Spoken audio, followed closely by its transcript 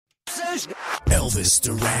Elvis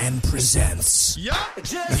Duran presents the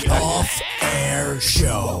Off-Air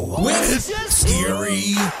Show with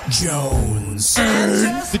Scary Jones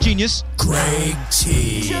and the genius Greg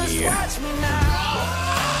T. Look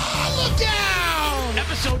out!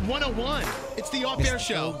 Episode 101. It's the Off-Air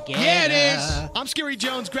Show. Yeah, it is. I'm Scary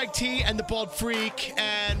Jones, Greg T, and the Bald Freak,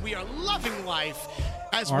 and we are loving life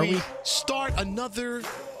as we start another...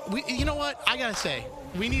 You know what? I gotta say,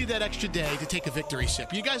 we needed that extra day to take a victory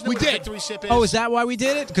sip. You guys know what a victory sip is? Oh, is that why we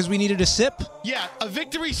did it? Because we needed a sip? Yeah, a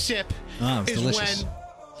victory sip is delicious. when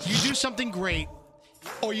you do something great,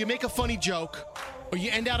 or you make a funny joke, or you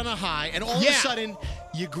end out on a high, and all of a sudden,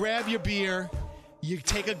 you grab your beer, you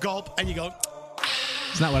take a gulp, and you go...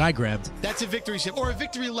 It's not what I grabbed. That's a victory sip, or a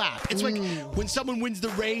victory lap. It's like when someone wins the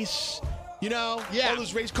race, you know? Yeah. All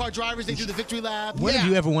those race car drivers, they do the victory lap. When have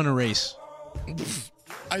you ever won a race?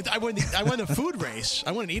 I won a food race.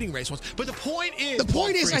 I won an eating race once. But the point is...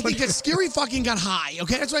 I think that Scary fucking got high,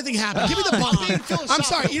 okay? That's what I think happened. Give me the bomb. I'm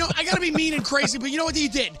sorry. You know, I got to be mean and crazy, but you know what you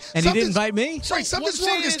did? And he didn't invite me? Right, something's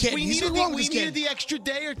wrong with this kid. We needed the extra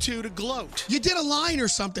day or two to gloat. You did a line or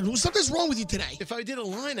something. Something's wrong with you today. If I did a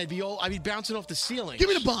line, I'd be bouncing off the ceiling. Give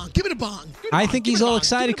me the bong. Give me the bong. I think he's all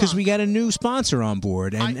excited because we got a new sponsor on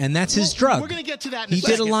board, and that's his drug. We're going to get to that in a He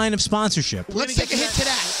second. did a line of sponsorship. Let's take a hit to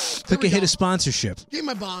that. Took a hit of sponsorship. Give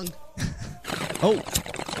me my bong.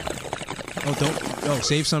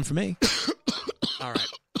 Save some for me. All right.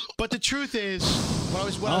 But the truth is,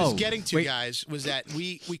 what I was getting to, guys, was that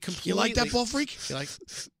we completely... You like that, Ball Freak?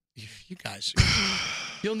 You guys,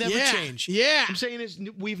 you'll never change. Yeah. I'm saying is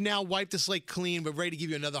we've now wiped the slate clean. We're ready to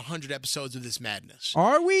give you another 100 episodes of this madness.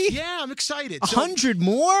 Are we? Yeah, I'm excited. 100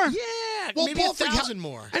 more? Yeah, well, maybe 1,000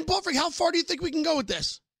 more. And Ball Freak, how far do you think we can go with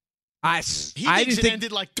this? I thinks it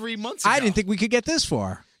ended like 3 months ago. I didn't think we could get this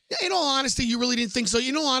far. In all honesty, you really didn't think so.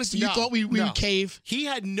 In all honesty, you thought we would cave. He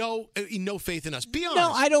had no faith in us. Be honest.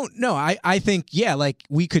 No, I don't know. I think,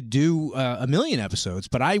 we could do a million episodes,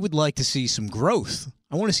 but I would like to see some growth.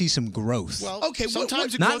 I want to see some growth. Well, okay.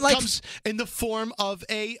 Sometimes growth comes in the form of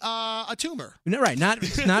a tumor. No, right. Not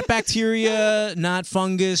bacteria, not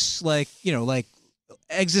fungus, like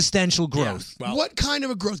existential growth. Yeah, well, what kind of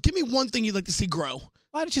a growth? Give me one thing you'd like to see grow.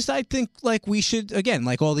 I think we should, again,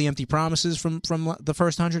 all the empty promises from the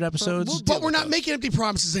first 100 episodes. But we're not making empty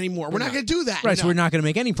promises anymore. We're not going to do that. Right, so we're not going to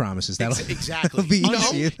make any promises. Exactly.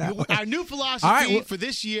 Our new philosophy for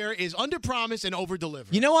this year is under promise and over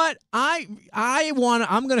deliver. You know what? I'm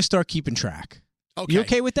going to start keeping track. Okay. You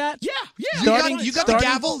okay with that? Yeah. You got the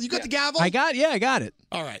gavel? You got the gavel? I got it.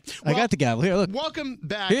 All right. I got the gavel. Here, look. Welcome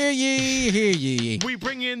back. Hear ye. We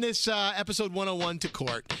bring in this episode 101 to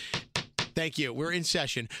court. Thank you. We're in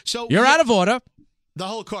session. So you're out of order. The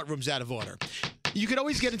whole courtroom's out of order. You can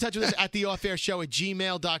always get in touch with us at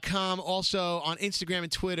theoffair@gmail.com. Also on Instagram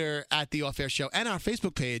and Twitter at The Off Air Show, and our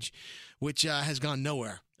Facebook page, which has gone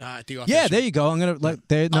nowhere. At the yeah, there you go. I'm gonna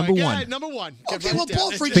number one. Number one. Okay, well, Ball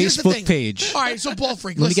Freak, here's the thing. Facebook page. All right, so Ball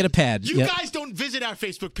Freak, let me get a pad. You guys don't visit our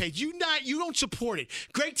Facebook page. You don't support it.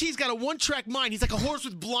 Greg T's got a one-track mind. He's like a horse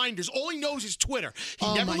with blinders. All he knows is Twitter.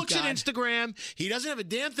 He never looks at Instagram. He doesn't have a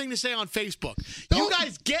damn thing to say on Facebook. You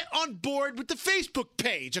guys get on board with the Facebook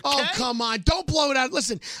page, okay? Oh, come on. Don't blow it out.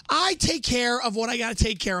 Listen, I take care of what I got to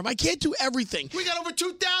take care of. I can't do everything. We got over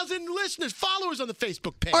 2,000 listeners, followers on the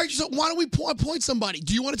Facebook page. All right, so why don't we appoint somebody?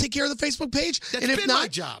 Do you want to take care of the Facebook page? That's been my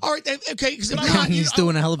job. All right, okay. He's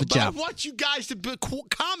doing a hell of a job. I want you guys to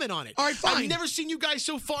comment on it. All right, fine. I've never seen you guys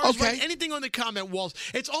so far as write anything on the comment walls.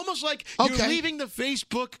 It's almost like you're leaving the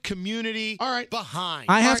Facebook community behind.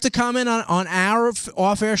 I have to comment on our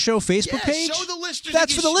Off-Air Show Facebook page? Show the listeners.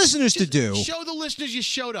 That's for the listeners to do. Show the listeners you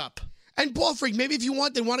showed up. And Ball Freak, maybe if you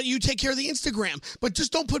want, then why don't you take care of the Instagram? But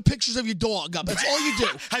just don't put pictures of your dog up. That's all you do.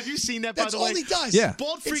 Have you seen that, by the way? That's all he does. Yeah.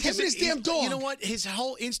 Bald Freak it's him and his damn dog. You know what? His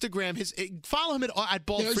whole Instagram, follow him at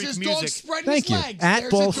Bald Freak his Music. Dog spreading Thank his you. legs. At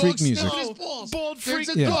There's Bald a Freak dog Music. sniffing his balls. Bald Freak.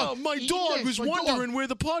 My dog was wondering where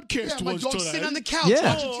the podcast my was dog today. sitting on the couch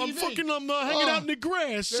Yeah. watching TV. I'm hanging out in the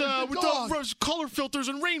grass with dog. the color filters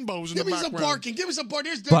and rainbows in the background. Give me some barking. Give me some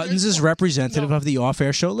barking. Buttons is representative of the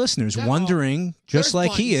Off-Air Show listeners, wondering, just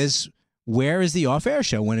like he is, where is the Off-Air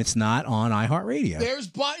Show when it's not on iHeartRadio? There's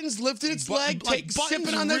Buttons lifting its leg,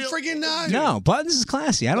 sipping on that friggin' No, Buttons is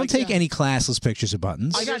classy. I don't take any classless pictures of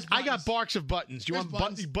Buttons. I got barks of Buttons. Do you want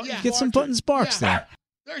Buttons? Get some Buttons barks there.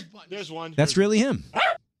 There's Buttons. There's one. That's really him.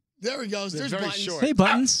 There he goes. There's very Buttons. short. Hey,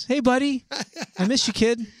 Buttons. Hey, buddy. I miss you,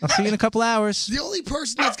 kid. I'll see you in a couple hours. The only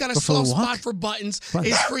person that's got a Go for a soft walk? spot for Buttons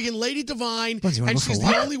Buttons. is friggin' Lady Divine, Buttons, you wanna and go for a she's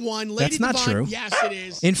walk? the only one. Lady That's not Divine, true. yes, it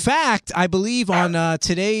is. In fact, I believe on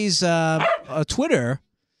today's Twitter,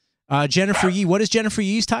 Jennifer Yee. What is Jennifer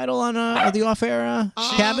Yee's title on the off-air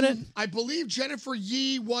cabinet? I believe Jennifer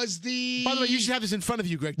Yee was the... By the way, you should have this in front of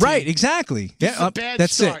you, Greg T. Right, exactly. This is a bad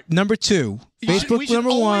that's start. it. Number 2. Facebook we should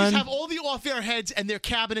number always 1. have all the off-air heads and their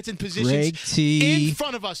cabinets and positions Greg T. in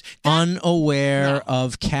front of us. Unaware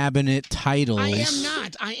of cabinet titles.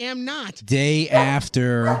 I am not. Day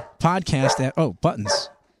after podcast. Buttons.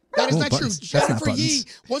 That is not buttons. true. That's not Jennifer Yee,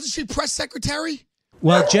 buttons. wasn't she press secretary?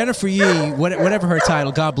 Well, Jennifer Yee, whatever her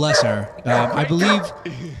title, God bless her, I believe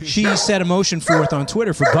she set a motion forth on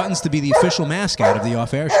Twitter for Buttons to be the official mascot of the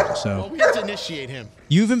off-air show. So Well, we have to initiate him.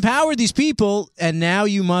 You've empowered these people, and now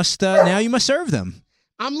you must serve them.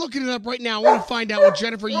 I'm looking it up right now. I want to find out what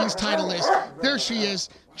Jennifer Yee's title is. There she is.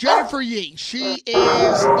 Jennifer Yee. She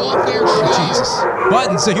is off-air show. Jesus.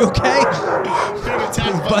 Buttons, are you okay?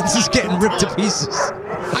 Buttons is getting ripped to pieces.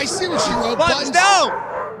 I see what she wrote. Buttons, no!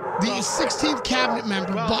 The 16th cabinet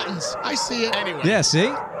member, Buttons. I see it. Anyway. Yeah,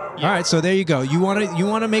 see? All right, so there you go. You want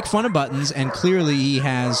to make fun of Buttons, and clearly he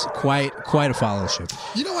has quite a followership.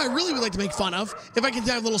 You know what I really would like to make fun of? If I can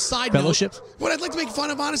have a little side Fellowship? note. What I'd like to make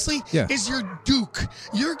fun of, honestly, Yeah. is your Duke.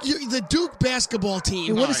 You're the Duke basketball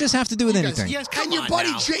team. What does this have to do with anything? Yes, come And your on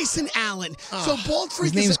buddy now. Jason Allen. So Bald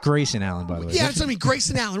Freak His name's is... Grayson Allen, by the way. Yeah, that's what I mean.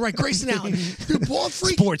 Grayson Allen. Right, Grayson Allen. Dude, Bald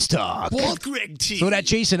Freak... Sports talk. Greg T. So that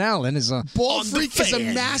Jason Allen is a... Bald On the Freak is a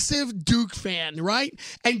fan. massive Duke fan, right?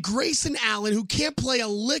 And Grayson Allen, who can't play a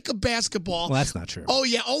lick of basketball... Well, that's not true. Oh,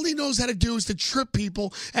 yeah. All he knows how to do is to trip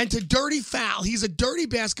people and to dirty foul. He's a dirty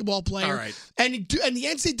basketball player. All right. And the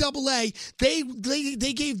NCAA,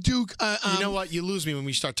 they gave Duke... you know what? You lose me when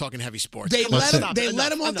we start talking heavy sports. They Come on, let him. stop. They Enough,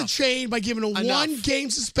 let him off the enough. chain by giving a Enough. 1-game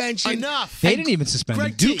suspension. Enough. They didn't even suspend him.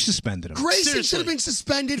 Greg Duke T. suspended him. Grayson Seriously. should have been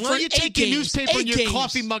suspended Why for don't you 8 take your games. newspaper 8 and your games.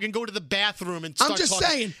 coffee mug and go to the bathroom and start I'm just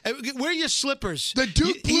talking? saying. Wear your slippers. The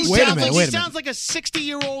Duke He Blue Wait a sounds minute, like- wait a He minute. sounds like a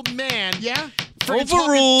 60-year-old man. Yeah. Freaking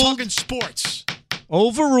Overruled. Talking sports.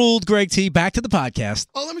 Overruled, Greg T. Back to the podcast.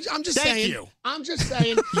 Oh, I'm just Thank saying. you. I'm just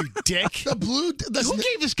saying. You dick. The blue. Who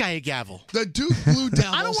gave this guy a gavel? The Duke Blue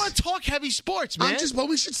Devils. I don't want to talk heavy sports, man. Well,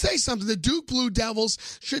 we should say something. The Duke Blue Devils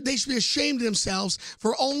should be ashamed of themselves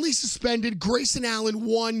for only suspended Grayson Allen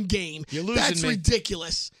 1 game. You're losing That's me.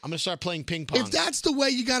 ridiculous. I'm going to start playing ping pong. If that's the way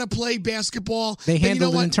you got to play basketball, They then you know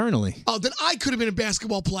handled it what? internally. Oh, then I could have been a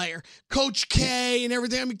basketball player. Coach K and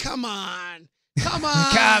everything. I mean, come on. Come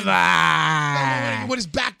on. Come on. What is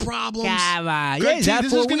back problems? Come on. Greg Yeah, he's T, out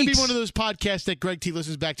this 4 is going to be weeks. one of those podcasts that Greg T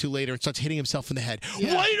listens back to later and starts hitting himself in the head.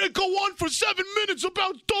 Yeah. Why did it go on for 7 minutes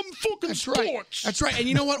about dumb fucking That's sports? right. That's right. And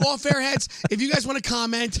you know what, Off Air Heads, if you guys want to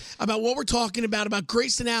comment about what we're talking about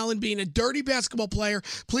Grayson Allen being a dirty basketball player,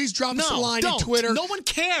 please drop us a line don't. on Twitter. No one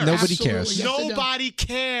cares. Nobody Absolutely. cares. Yes, they do. Nobody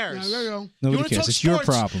cares. No, there you go. You Nobody wanna cares. talk It's your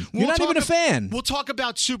sports? problem. We'll You're not talk even a fan. We'll talk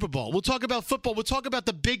about Super Bowl. We'll talk about football. We'll talk about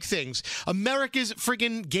the big things. America's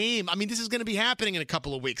friggin' game. I mean, this is going to be happening in a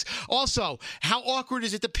couple of weeks. Also, how awkward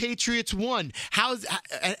is it the Patriots won? How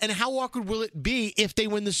awkward will it be if they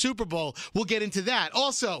win the Super Bowl? We'll get into that.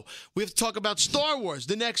 Also, we have to talk about Star Wars.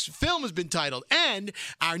 The next film has been titled. And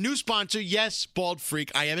our new sponsor, yes, Bald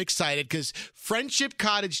Freak. I am excited because Friendship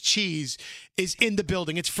Cottage Cheese is in the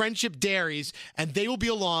building. It's Friendship Dairies, and they will be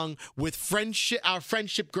along with our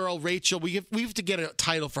friendship girl, Rachel. We have to get a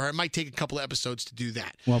title for her. It might take a couple of episodes to do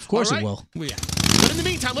that. Well, of course All right? it will. Yeah. But in the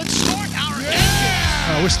meantime, let's start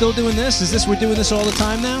our We're still doing this? We're doing this all the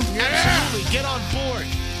time now? Absolutely. Get on board.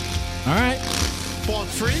 All right. Bald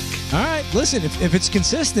Freak. All right. Listen, if it's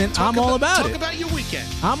consistent, I'm all about Talk it. about your weekend.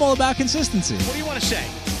 I'm all about consistency. What do you want to say?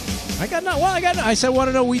 I said, want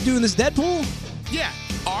to know, we doing this Deadpool? Yeah.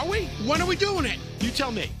 Are we? When are we doing it? You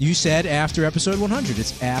tell me. You said after episode 100.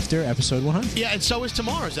 It's after episode 100. Yeah, and so is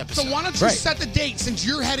tomorrow's episode. So why don't you Right. set the date since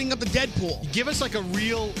you're heading up the Deadpool? Give us like a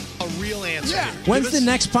real answer. Yeah. here. When's Give the us-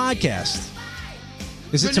 next podcast?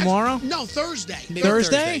 Is it tomorrow? No, Thursday. Maybe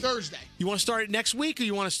Thursday? Thursday. You want to start it next week, or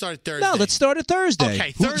you want to start it Thursday? No, let's start it Thursday.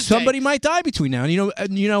 Okay, Who- Thursday. Somebody might die between now.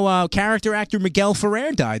 And character actor Miguel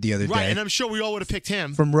Ferrer died the other Right, day and I'm sure we all would have picked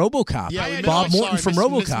him. from RoboCop. Yeah, we Bob missed- Morton sorry,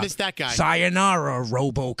 from missed- RoboCop. missed that guy. Sayonara,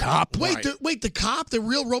 RoboCop. Wait, the cop, the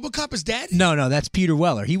real RoboCop is dead? No, that's Peter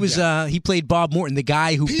Weller. He was he played Bob Morton, the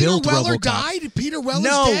guy who Peter built Weller RoboCop. died? Peter Weller's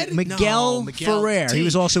No, dead? Miguel No, Miguel Ferrer. T. He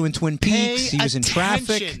was also in Twin Pay Peaks. He was in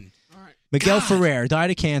Traffic. attention. Miguel Ferrer died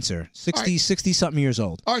of cancer, 60-something years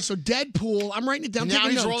old. All right, so Deadpool. I'm writing it down. Now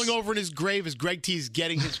he's rolling over in his grave as Greg T's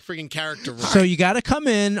getting his friggin' character right. So you got to come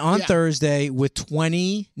in on Thursday with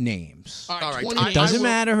 20 names. All right. It doesn't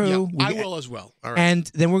matter who. Yeah, I will as well. All right. And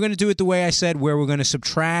then we're going to do it the way I said, where we're going to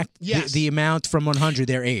subtract the amount from 100,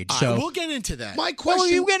 their age. So we'll get into that. My question. Oh,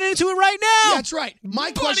 you getting into it right now? Yeah, that's right.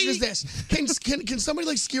 My question is this: Can somebody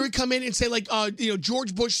like Scary come in and say like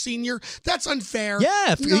George Bush Sr.? That's unfair.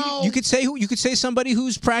 Yeah, No. you could say somebody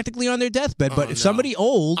who's practically on their deathbed, but if somebody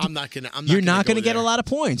old, you're not gonna get a lot of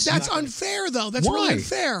points. That's unfair, though. That's Why? really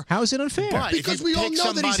unfair. How is it unfair? But because we all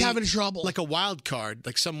know that he's having trouble. Like a wild card,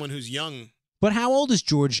 like someone who's young. But how old is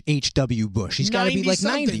George H.W. Bush? He's got to be like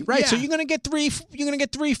 90, right? Yeah. So you're gonna get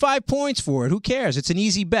 5 points for it. Who cares? It's an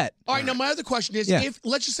easy bet. All right. Now my other question is, if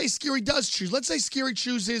let's just say Scary does choose. Let's say Scary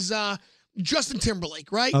chooses Justin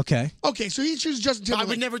Timberlake, right? Okay. Okay, so he chooses Justin Timberlake. I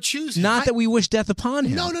would never choose him. Not that we wish death upon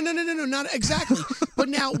him. No, not exactly. But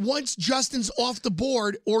now, once Justin's off the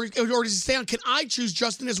board, or does he stay on? Can I choose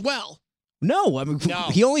Justin as well? No, I mean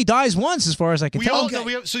he only dies once, as far as I can tell.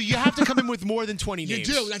 So you have to come in with more than 20 names.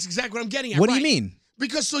 You do. That's exactly what I'm getting at. What do you mean?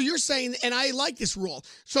 Because so you're saying, and I like this rule.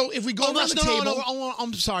 So if we go around the table, no,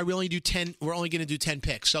 I'm sorry. We only do 10. We're only going to do 10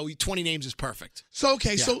 picks. So 20 names is perfect. So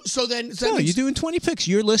okay, so then no, you're doing 20 picks.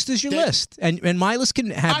 Your list is your list, and my list can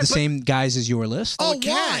have the same guys as your list. Oh,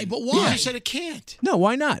 why? But why? You said it can't. No,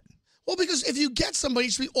 why not? Well, because if you get somebody,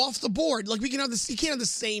 it should be off the board. Like you can't have the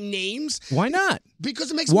same names. Why not?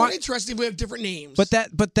 Because it makes it more interesting if we have different names.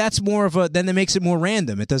 But that's more of a. Then it makes it more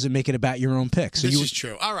random. It doesn't make it about your own pick. So this is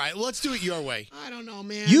true. All right, well, let's do it your way. I don't know,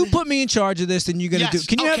 man. You put me in charge of this, and you're gonna do.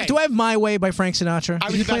 Can you have? Do I have "My Way" by Frank Sinatra?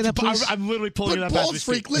 Can you play that, please? I'm literally pulling it up. Bald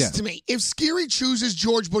Freak, listen to me. If Scary chooses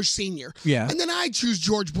George Bush Sr., and then I choose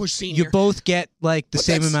George Bush Sr., you both get like the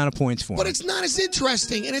same amount of points for him. But it's not as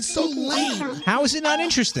interesting, and it's so lame. How is it not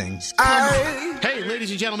interesting? Hey, ladies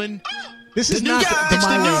and gentlemen. This is not the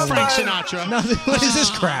new Frank Sinatra. No, what is this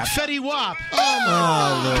crap? Fetty Wap.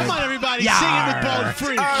 Oh, Lord. Come on, everybody. Sing it with Bald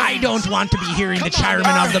Freak. I don't want to be hearing the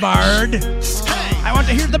chirruping of the bird. Hey. I want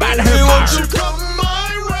to hear the bad bird. Won't you come my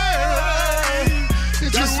way?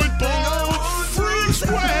 Just with Bald Freak's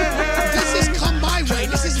way. This is come my way.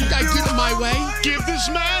 This isn't I give it my way. Give this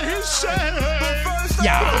man his say.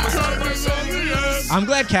 Yeah. I'm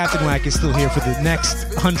glad Captain Whack is still here for the next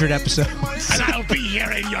 100 episodes. And I'll be here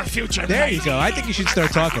in your future. There you go. I think you should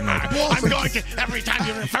start talking like that. I'm going to, every time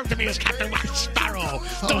you refer to me as Captain Whack Sparrow,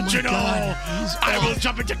 don't you know, I will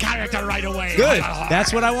jump into character right away. Good.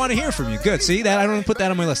 That's what I want to hear from you. Good. See, that I don't put that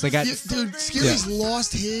on my list. I got. Dude, Scary's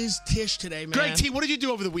lost his tish today, man. Greg T, what did you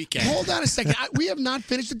do over the weekend? Hold on a second. We have not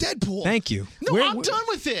finished the Deadpool. Thank you. No, I'm done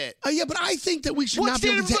with it. Yeah, but I think that we should not be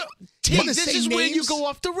able to this is where you go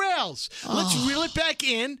off the rails. Let's reel it back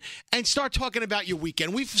in and start talking about your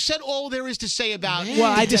weekend. We've said all there is to say about it.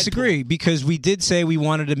 Well, I disagree because we did say we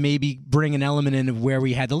wanted to maybe bring an element in of where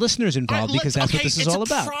we had the listeners involved because that's what this is all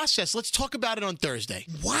about. It's a process. Let's talk about it on Thursday.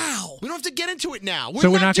 Wow. We don't have to get into it now. So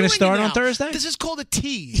we're not going to start on Thursday? This is called a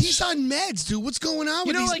tease. He's on meds, dude. What's going on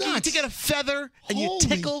with these nuts? You to get a feather and you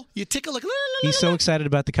tickle like. He's so excited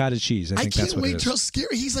about the cottage cheese. I think that's what it is. I can't wait till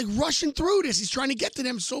Scary. He's like rushing through this. He's trying to get to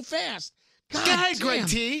them so fast. God damn. Greg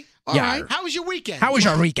T. All right. How was your weekend? How was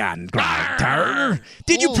your weekend, Greg?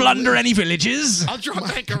 Did you plunder any villages? I'll drop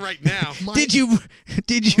anchor right now. Did you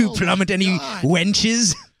plummet any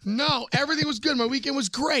wenches? No, everything was good. My weekend was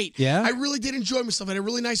great. Yeah? I really did enjoy myself. I had a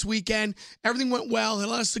really nice weekend. Everything went well. Had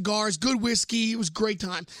a lot of cigars, good whiskey. It was a great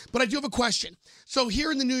time. But I do have a question. So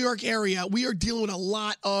here in the New York area, we are dealing with a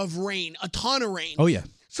lot of rain, a ton of rain. Oh, yeah.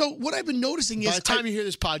 So what I've been noticing is... By the time you hear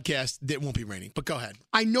this podcast, it won't be raining. But go ahead.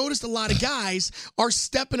 I noticed a lot of guys are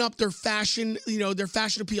stepping up their fashion, their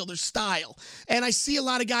fashion appeal, their style. And I see a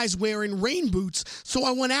lot of guys wearing rain boots. So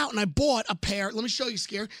I went out and I bought a pair. Let me show you,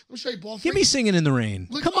 Scare. Let me show you, Ball Freak. Give me Singing in the Rain.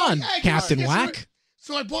 Come on, Captain Whack.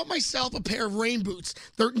 So I bought myself a pair of rain boots.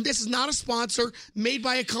 This is not a sponsor, made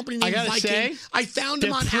by a company named Viking. I found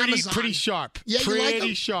them on Amazon. Pretty sharp. Yeah, you like them?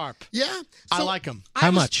 Pretty sharp. Yeah? I like them.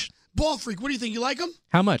 How much? Ball Freak, what do you think? You like them?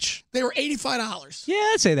 How much? They were $85. Yeah,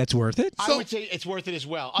 I'd say that's worth it. I would say it's worth it as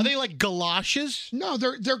well. Are they like galoshes? No,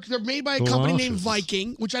 they're made by a company named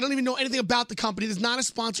Viking, which I don't even know anything about the company. It's not a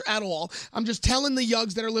sponsor at all. I'm just telling the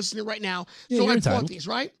yugs that are listening right now. Yeah, so I entitled. bought these,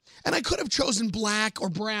 right? And I could have chosen black or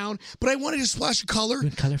brown, but I wanted to splash of color.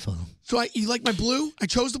 Good colorful. So you like my blue? I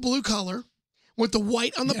chose the blue color with the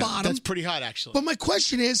white on the bottom. That's pretty hot, actually. But my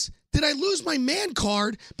question is, did I lose my man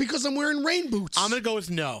card because I'm wearing rain boots? I'm going to go with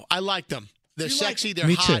no. I like them. They're sexy. They're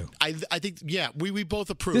Me hot. too. I think, we both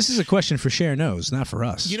approve. This is a question for Cher Knows, not for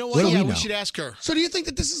us. You know what? do Yeah, we we should ask her. So do you think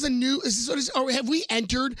that this is a new, or have we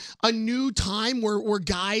entered a new time where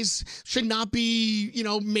guys should not be,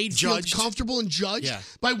 made feel comfortable and judged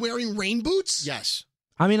by wearing rain boots? Yes.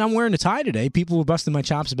 I mean, I'm wearing a tie today. People were busting my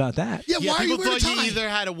chops about that. Yeah, why are you wearing a tie? People thought you either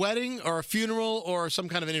had a wedding or a funeral or some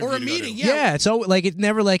kind of an interview. Or a meeting, Yeah, it's always, like, it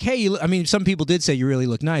never like, hey, some people did say you really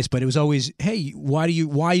look nice, but it was always, hey, why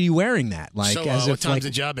are you wearing that? Like, so, as what if, time's like,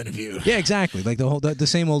 the job interview? Yeah, exactly. Like the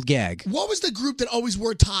same old gag. What was the group that always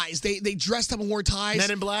wore ties? They dressed up and wore ties.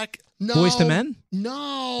 Men in Black? No. Boys to Men?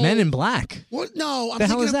 No. Men in Black? What? No. The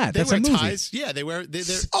hell is that? That's a movie. Ties. Yeah, they wear.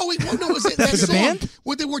 Oh wait, no, was it that Was it a song? band?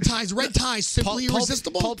 What they wore ties? Red ties, simply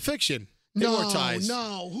irresistible. Pulp Fiction. They wore ties.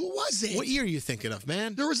 No, who was it? What year are you thinking of,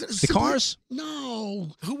 man? There was the Cars? No.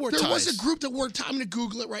 Who wore ties? There was a group that wore ties. I'm going to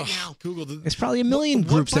Google it right now. Google. There's probably a million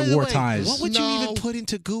groups that wore ties. What would you even put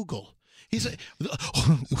into Google? He's like,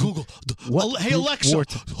 Google. Hey Alexa,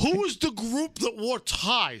 who is the group that wore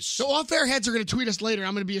ties? So off-air heads are going to tweet us later.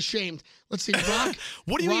 I'm going to be ashamed. Let's see. Rock.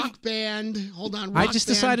 What do you rock band? Hold on. I just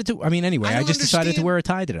decided to. I mean, anyway, I just decided to wear a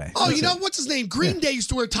tie today. Oh, you know what's his name? Green Day used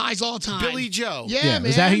to wear ties all the time. Billy Joe. Yeah, man.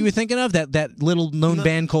 Is that who you were thinking of? That little known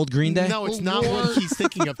band called Green Day? No, it's not what he's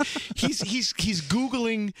thinking of. He's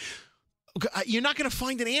Googling. You're not going to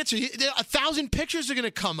find an answer. 1,000 pictures are going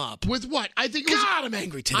to come up. With what? I think it was. God, I'm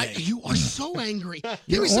angry today. You are so angry.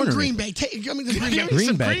 Give me some Green Bay. Give me the Green Bay.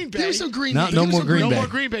 Green Bay. Give me some Green Bay. No more Green Bay. No more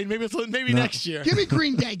Green Bay. Maybe next year. Give me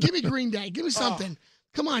Green Day. Give me Green Day. Give me something.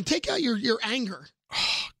 Come on, take out your anger.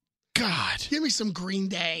 Oh, God. Give me some Green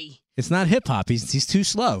Day. It's not hip hop. He's too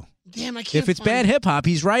slow. Damn, I can't. If it's bad hip hop,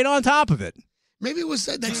 he's right on top of it. Maybe it was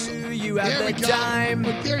that. Do you have the time?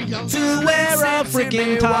 There you go. To wear a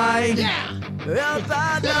freaking tie. Yeah.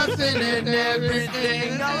 Nothing and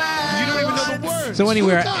everything. You don't even know the words. So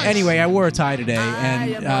anyway, I wore a tie today,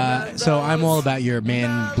 and so I'm all about your blue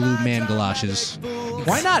man galoshes.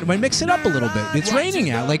 Why not? Why mix it up a little bit? It's raining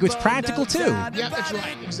out. Like, it's practical too. Yeah, that's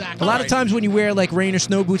right. Exactly. A lot of times when you wear like rain or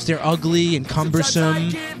snow boots, they're ugly and cumbersome.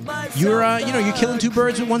 You're killing two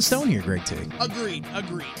birds with one stone here, Greg T. Agreed.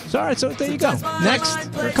 So, all right, so there you go.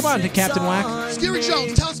 Next, come on to Captain Whack. Scary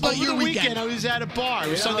Jones, tell us about your weekend. I was at a bar.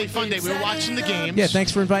 It was Sunday Fun Day. We were watching the games. Yeah,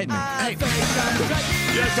 thanks for inviting me. Hey.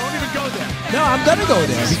 Yeah, don't even go there. No, I'm gonna go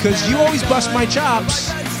there because you always bust my chops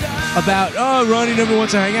about, Ronnie never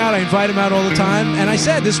wants to hang out. I invite him out all the time. And I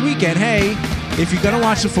said this weekend, hey, if you're going to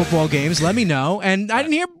watch the football games, let me know. And I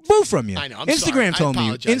didn't hear boo from you. I know. I'm Instagram sorry.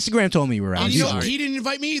 Instagram told me you were out. He didn't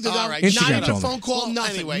invite me either, though. All right. Instagram Not even told a phone me. call,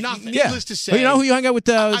 nothing. Anyway, nothing. Yeah. Needless to say. Well, you know who you hung out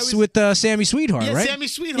with Sammy Sweetheart, yeah, right? Sammy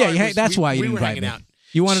Sweetheart. Yeah, that's why you we didn't were invite hanging me. out.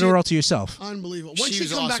 You wanted her all to yourself. Unbelievable. When she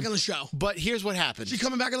was come awesome. back on the show? But here's what happened. She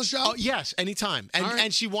coming back on the show? Oh, yes, anytime.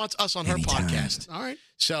 And she wants us on her podcast. All right.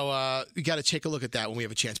 So we got to take a look at that when we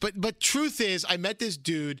have a chance. But truth is, I met this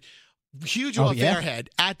dude, huge airhead,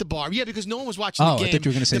 at the bar. Yeah, because no one was watching the game. I thought you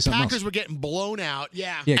were going to say something Packers else. were getting blown out.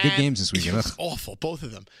 Yeah. Yeah, good games this weekend. It was awful, both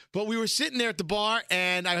of them. But we were sitting there at the bar,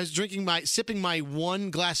 and I was sipping my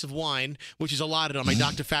one glass of wine, which is allotted on my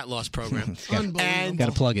Dr. Fat Loss program. Unbelievable. Got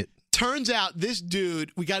to plug it. Turns out this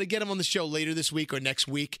dude, we got to get him on the show later this week or next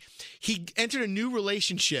week. He entered a new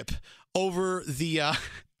relationship over the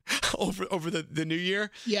over the new year.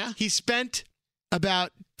 Yeah. He spent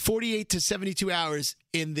about 48 to 72 hours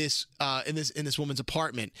in this woman's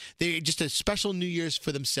apartment. They just a special New Year's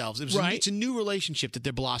for themselves. It's a new relationship that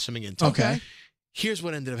they're blossoming into. Okay. Here's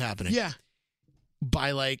what ended up happening. Yeah.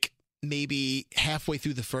 By like maybe halfway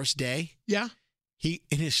through the first day, Yeah. he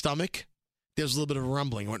in his stomach, there was a little bit of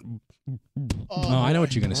rumbling. It went. Oh, I know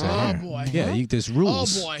what you're going to say. Oh, here. boy. Yeah, there's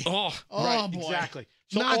rules. Oh, boy. Oh, right, boy. exactly.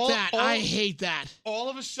 Not that. I hate that. All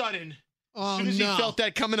of a sudden, Oh, as soon as he felt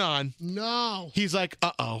that coming on, No. he's like,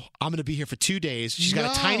 uh-oh, I'm going to be here for 2 days. She's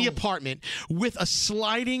got a tiny apartment with a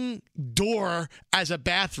sliding door as a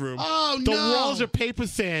bathroom. Oh, the no. walls are paper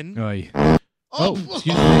thin. Oh, excuse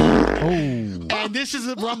me. Oh. And this is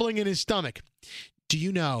a rumbling in his stomach. Do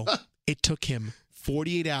you know it took him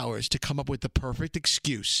 48 hours to come up with the perfect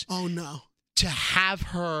excuse Oh, no. to have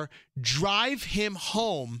her drive him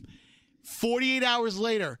home 48 hours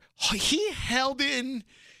later? He held in.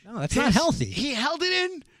 No, that's not healthy. He held it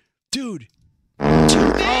in, dude.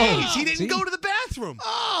 2 days. He didn't go to the bathroom.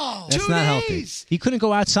 Oh. That's 2 not days. healthy. He couldn't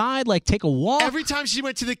go outside, like take a walk. Every time she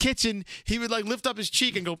went to the kitchen, he would like lift up his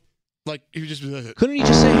cheek and go. Like, he would just be like, Couldn't he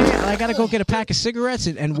just say, hey, I got to go get a pack of cigarettes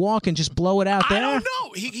and walk and just blow it out there? I don't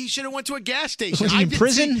know. He should have went to a gas station. Was he in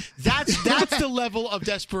prison? That's the level of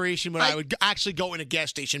desperation when I would actually go in a gas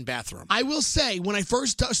station bathroom. I will say, when I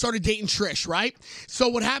first started dating Trish, right? So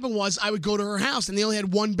what happened was I would go to her house, and they only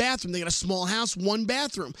had one bathroom. They got a small house, one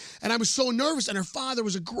bathroom. And I was so nervous, and her father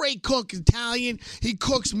was a great cook, Italian. He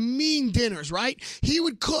cooks mean dinners, right? He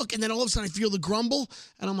would cook, and then all of a sudden I feel the grumble,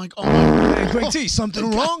 and I'm like, oh, my God. Hey, Greg T, something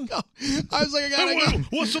wrong? I was like, I gotta go.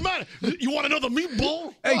 What's the matter? You want another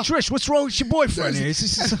meatball? Hey, Trish, what's wrong with your boyfriend here?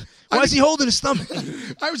 Why is he holding his stomach?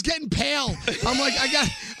 I was getting pale. I'm like,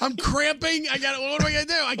 I'm cramping. What am I gonna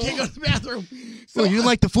do? I can't go to the bathroom. So you didn't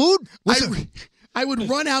like the food? I would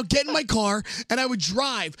run out, get in my car, and I would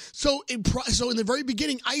drive. So in the very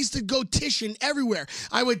beginning, I used to go tishing everywhere.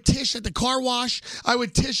 I would tish at the car wash. I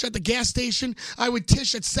would tish at the gas station. I would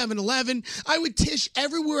tish at 7-Eleven. I would tish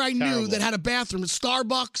everywhere I knew that had a bathroom. At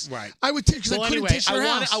Starbucks. Right. I would tish because I couldn't tish her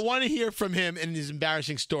house. I want to hear from him and his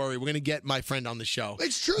embarrassing story. We're going to get my friend on the show.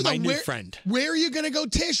 It's true, though. My new friend. Where are you going to go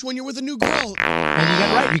tish when you're with a new girl?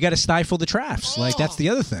 And you got to stifle the drafts. Like, that's the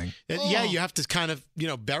other thing. Yeah, you have to kind of,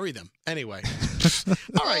 bury them. Anyway.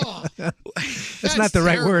 All right. That's not the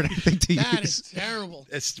right word, I think, to use. That is terrible.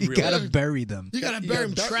 You got to bury them. You got to bury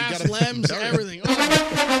them. Traps, lems, everything. Can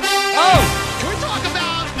we talk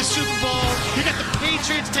about the Super Bowl? You got the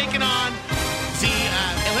Patriots taking on the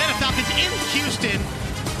Atlanta Falcons in Houston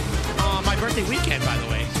on my birthday weekend, by the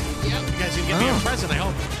way. Yep. You guys can get me a present, I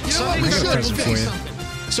hope. You know what? We should. We'll get you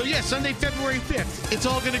something. So, yeah, Sunday, February 5th. It's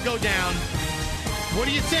all going to go down. What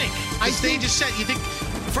do you think? The stage is set. You think...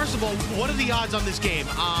 First of all, what are the odds on this game?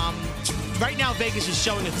 Right now, Vegas is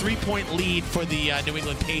showing a 3-point lead for the New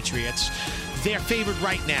England Patriots. They're favored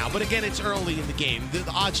right now. But again, it's early in the game. The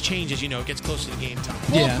odds change as it gets close to the game time.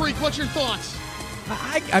 Ball Freak, what's your thoughts?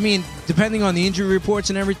 I mean, depending on the injury reports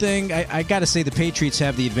and everything, I got to say the Patriots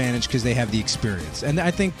have the advantage because they have the experience. And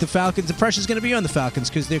I think the Falcons, the pressure's going to be on the Falcons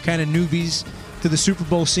because they're kind of newbies to the Super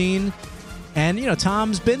Bowl scene. And,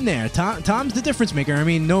 Tom's been there. Tom's the difference maker. I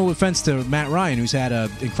mean, no offense to Matt Ryan, who's had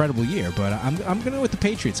an incredible year, but I'm going to go with the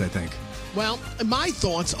Patriots, I think. Well, my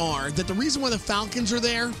thoughts are that the reason why the Falcons are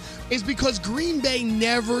there is because Green Bay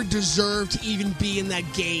never deserved to even be in that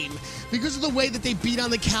game. Because of the way that they beat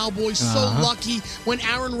on the Cowboys, so lucky when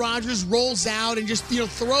Aaron Rodgers rolls out and just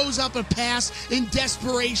throws up a pass in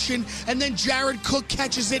desperation, and then Jared Cook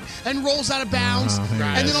catches it and rolls out of bounds,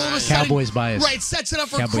 and then all of a sudden, Cowboys bias, right? Sets it up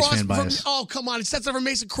for Crosby. Oh, come on! It sets up for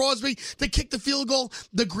Mason Crosby to kick the field goal.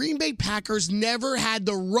 The Green Bay Packers never had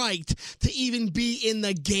the right to even be in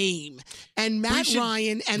the game, and Matt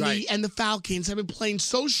Ryan and the Falcons have been playing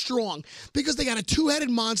so strong because they got a two-headed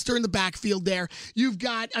monster in the backfield. There, you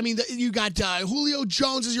got Julio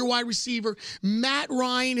Jones as your wide receiver. Matt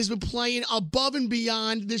Ryan has been playing above and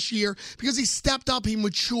beyond this year because he stepped up, he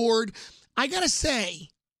matured. I got to say,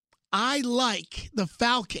 I like the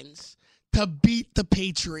Falcons to beat the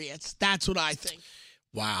Patriots. That's what I think.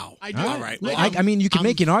 Wow. I do. All right. Well, I mean, you can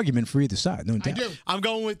make an argument for either side. No doubt. I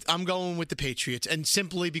do. I'm going with the Patriots, and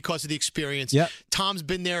simply because of the experience. Yep. Tom's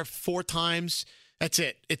been there 4 times. That's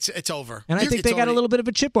it. It's over. And I think they got a little bit of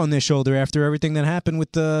a chip on their shoulder after everything that happened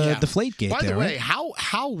with the Deflategate. By the way, right?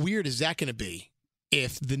 how weird is that going to be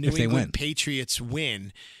if the New England Patriots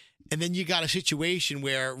win? And then you got a situation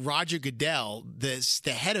where Roger Goodell, the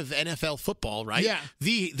head of NFL football, right? Yeah.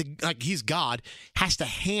 He's God, has to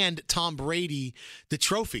hand Tom Brady the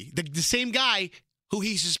trophy. The same guy who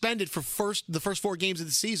he suspended for the first 4 games of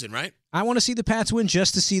the season, right? I want to see the Pats win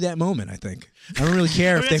just to see that moment, I think. I don't really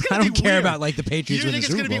care I don't care about the Patriots winning the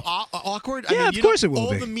Super Bowl. You think it's going to be awkward? Yeah, of course it will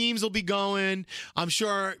all be. The memes will be going. I'm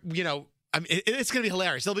sure, it's going to be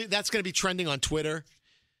hilarious. That's going to be trending on Twitter.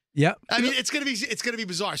 Yep. I mean, it's gonna be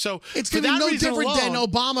bizarre. So it's gonna be no different than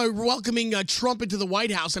Obama welcoming Trump into the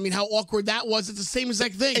White House. I mean, how awkward that was. It's the same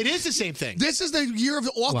exact thing. It is the same thing. This is the year of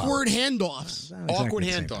awkward handoffs. Exactly awkward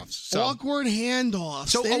handoffs. So. Awkward handoffs.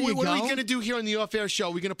 So what are we going to do here on the off-air show?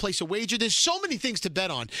 We're going to place a wager. There's so many things to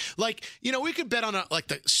bet on. Like, we could bet on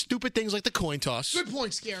the stupid things like the coin toss. Good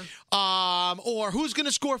point, Scare. Or who's going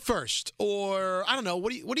to score first? Or I don't know.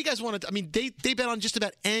 What do you guys want to? I mean, they bet on just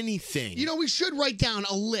about anything. We should write down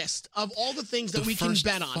a list of all the things that we can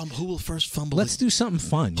bet on. Who will first fumble? Let's do something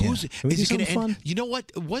fun. Is it going to fun? You know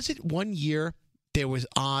what? Was it one year there was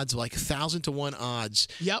odds, like 1,000 to 1 odds,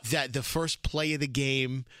 that the first play of the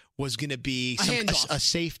game was going to be a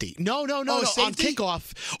safety? No, on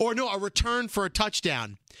kickoff. Or a return for a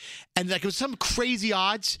touchdown. And it was some crazy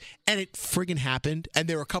odds, and it friggin' happened. And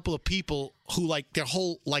there were a couple of people who their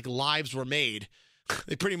whole lives were made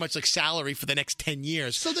They pretty much like salary for the next 10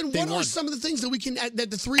 years. So then, what are some of the things that we can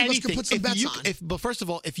that the three of us can put some bets on? But first of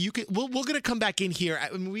all, if you could, we're going to come back in here.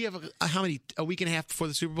 I mean, we have a week and a half before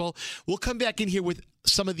the Super Bowl. We'll come back in here with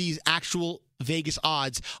some of these actual Vegas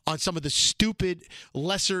odds on some of the stupid,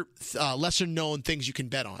 lesser known things you can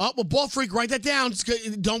bet on. Oh well, Ball Freak, write that down.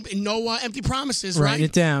 No empty promises. Write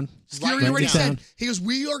it down. Scary already said. He goes,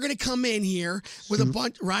 we are going to come in here with a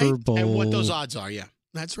bunch, right? And what those odds are, yeah.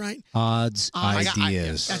 That's right. Odds,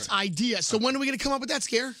 ideas. That's ideas. So when are we going to come up with that,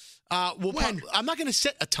 Scare? When? I'm not going to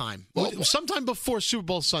set a time. Sometime before Super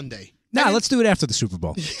Bowl Sunday. No, let's do it after the Super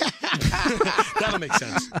Bowl. That'll make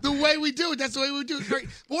sense. The way we do it, that's the way we do it. Great.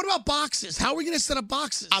 But what about boxes? How are we going to set up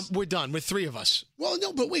boxes? We're done. We're three of us. Well,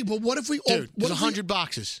 no, but wait. But what if we... Dude, there's 100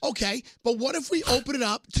 boxes. Okay, but what if we open it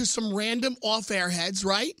up to some random off-air heads,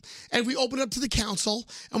 right? And we open it up to the council,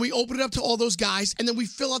 and we open it up to all those guys, and then we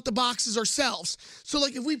fill out the boxes ourselves. So,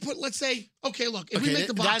 like, if we put, let's say... Okay, look, if we make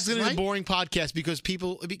the boxes, that's going to be a boring podcast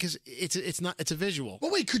because it's a visual.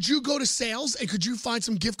 Well, wait, could you go to sales and could you find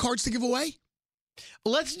some gift cards to give away?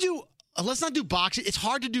 Let's not do boxes. It's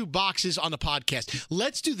hard to do boxes on the podcast.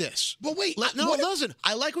 Let's do this. But wait. Listen.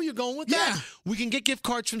 I like where you're going with that. We can get gift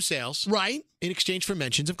cards from sales. Right. In exchange for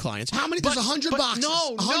mentions of clients. How many? There's 100 boxes.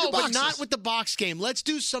 No, 100 boxes. But not with the box game. Let's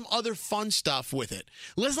do some other fun stuff with it.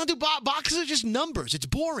 Let's not do boxes are just numbers. It's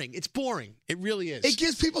boring. It really is. It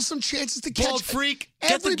gives people some chances to catch. Bald Freak,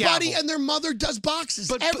 everybody and their mother does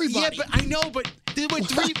boxes. Everybody. I know, but there were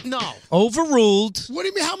three. No. Overruled. What do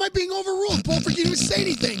you mean? How am I being overruled? Bald Freak didn't even say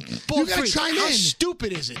anything. You got to chime in. How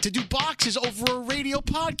stupid is it to do boxes over a radio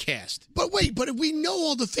podcast? But wait, if we know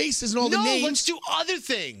all the faces and all the names. No, let's do other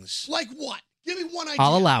things. Like what? Give me one idea.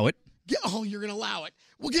 I'll allow it. You're going to allow it.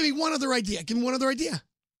 Well, give me one other idea. Give me one other idea.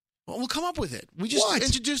 Well, we'll come up with it. We just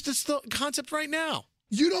introduced this concept right now.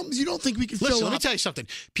 You don't think we can fill up? Let me tell you something.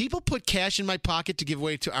 People put cash in my pocket to give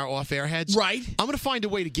away to our off-air heads. Right. I'm going to find a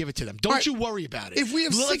way to give it to them. Don't you worry about it. If we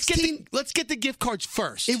have 16... Let's get the gift cards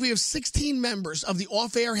first. If we have 16 members of the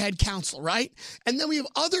off-air head council, right? And then we have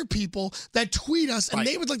other people that tweet us, and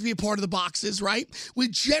they would like to be a part of the boxes, right? We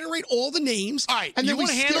generate all the names. All right. And then you want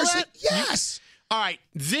to handle that? Yes. All right,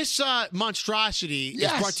 this monstrosity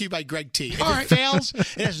is brought to you by Greg T. If it fails,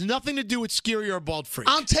 it has nothing to do with Scary or Bald Freak.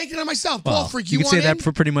 I'm taking it on myself. Bald Freak, you can say that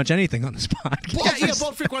for pretty much anything on this podcast. Yeah,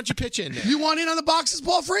 Bald Freak, why don't you pitch in there? You want in on the boxes,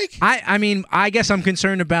 Bald Freak? I mean, I guess I'm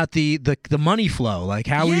concerned about the money flow. Like,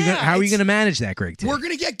 how are you going to manage that, Greg T? We're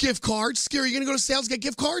going to get gift cards. Scary, you going to go to sales get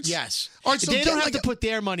gift cards? Yes. All right, so they don't have to put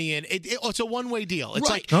their money in. It's a one-way deal. It's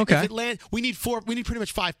like if it lands, we need pretty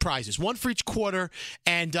much 5 prizes, one for each quarter,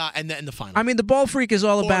 and the final. I mean, the Ball Freak is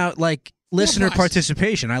all about like listener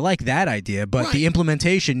participation. I like that idea, but the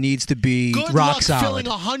implementation needs to be rock solid. Filling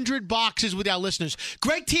 100 boxes with our listeners.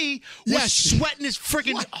 Greg T was sweating his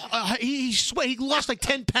freaking. He lost like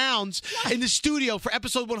 10 pounds in the studio for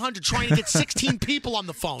episode 100, trying to get 16 people on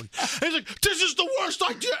the phone. He's like, "This is the worst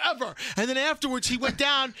idea ever." And then afterwards, he went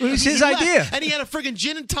down. It was his idea, and he had a freaking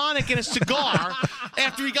gin and tonic and a cigar.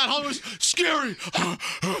 After he got home, it was Scary.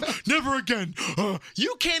 Never again.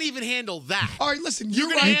 You can't even handle that. All right, listen. You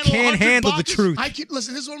can't handle the truth.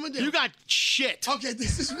 Listen, this is what I'm going to do. You got shit. Okay,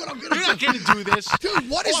 this is what I'm going to do. You're not going to do this. Dude,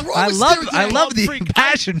 what is wrong I with love the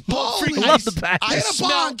passion. I love the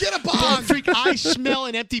passion. Get a bong. Freak, I smell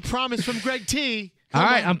an empty promise from Greg T. All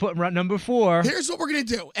right, I'm putting number 4. Here's what we're going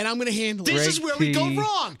to do, and I'm going to handle it. This is where we go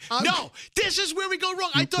wrong. This is where we go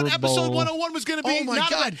wrong. I thought episode 101 was going to be. Oh, my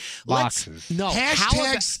God. Boxes.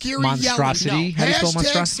 Hashtag scary monstrosity. yelling. How do you spell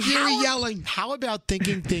monstrosity? Scary yelling. How about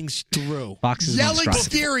thinking things through? Boxes.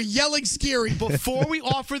 Yelling scary. Before we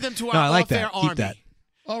offer them to our off-air army. Keep that.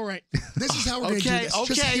 All right. This is how we're going to do this.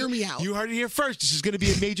 Just hear me out. You heard it here first. This is going to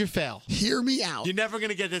be a major fail. Hear me out. You're never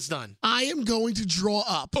going to get this done. I am going to draw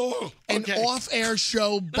up an off-air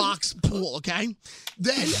show box pool, okay?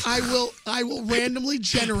 Then I will randomly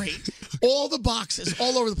generate all the boxes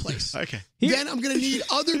all over the place. Okay. Then I'm going to need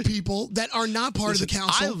other people that are not part of the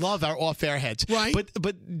council. I love our off-air heads. Right.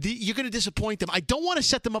 But you're going to disappoint them. I don't want to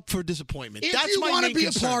set them up for disappointment. If That's you want to be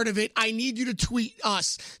concern. a part of it, I need you to tweet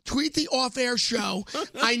us. Tweet the off-air show.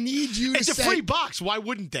 I need you to It's a free box. Why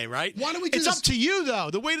wouldn't they, right? Why don't we do It's this? up to you, though.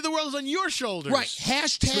 The weight of the world is on your shoulders. Right.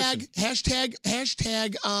 Hashtag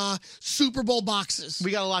Super Bowl boxes.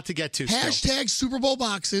 We got a lot to get to Hashtag Super Bowl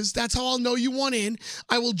boxes. That's how I'll know you want in.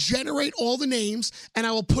 I will generate all the names, and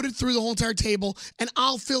I will put it through the whole entire table, and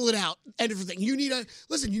I'll fill it out and everything. You need a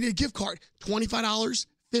gift card. $25,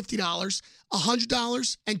 $50,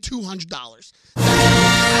 $100, and $200.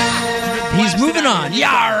 He's moving on.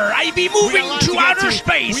 Yar! I be moving to outer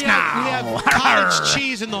space we now. have cottage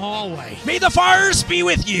cheese in the hallway. May the force be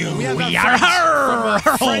with you. We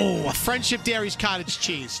have Friendship Dairy's cottage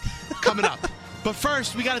cheese coming up. But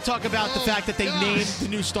first, we got to talk about the fact that they named the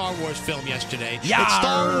new Star Wars film yesterday. Yar, it's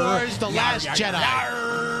Star Wars: The Last Jedi.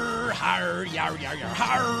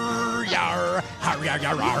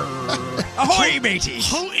 Ahoy, mateys!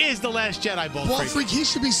 Who is the Last Jedi, Ball Ball Freak? Freak, he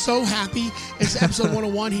should be so happy. It's episode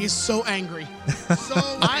 101. He is so angry.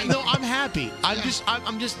 I'm happy.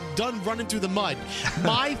 I'm just done running through the mud.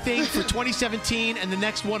 My thing for 2017 and the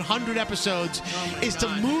next 100 episodes is to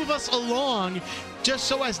move us along, just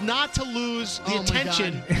so as not to lose the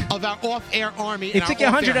attention of our off-air army. It took you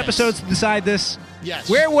 100 episodes to decide this. Yes.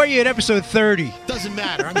 Where were you at episode 30? Doesn't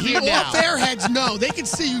matter. I'm here The now. off-air heads know. They can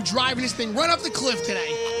see you driving this thing right off the cliff today.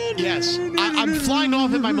 Yes. I'm flying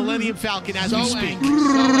off in my Millennium Falcon as we speak.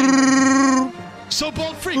 So,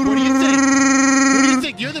 Bald Freak, what do you think? What do you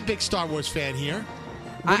think? You're the big Star Wars fan here.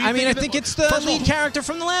 I think it's the lead character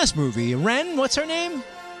from the last movie. Ren, what's her name?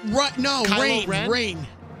 Right? No, Kylo Rain.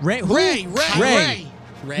 Ray. Ray.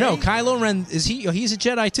 No, Kylo Ren is he? He's a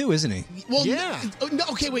Jedi too, isn't he? Well, Yeah. No,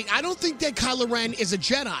 okay, wait. I don't think that Kylo Ren is a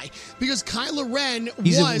Jedi because Kylo Ren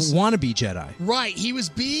He's was a wannabe Jedi. right. He was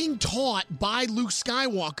being taught by Luke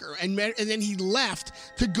Skywalker, and then he left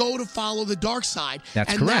to go to follow the dark side.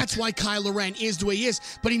 That's and correct. that's why Kylo Ren is the way he is.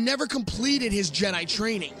 But he never completed his Jedi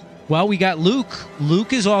training. Well, we got Luke.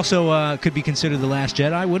 Luke is also could be considered the last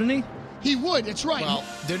Jedi, wouldn't he? He would. That's right. Well,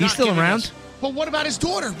 they're He's not still giving around. us- But what about his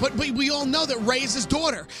daughter? But we all know that Rey is his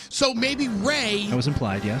daughter. So maybe Rey. That was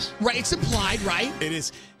implied, yes. Right, it's implied, right? It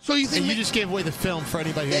is. So you think And you just gave away the film for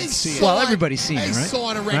anybody who they didn't see it. Well, saw everybody's seen it, They right?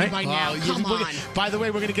 saw it already Right? by now. Come on. By the way,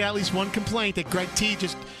 we're going to get at least one complaint that Greg T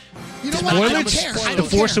just. You know what? I don't Spoilers? care. I The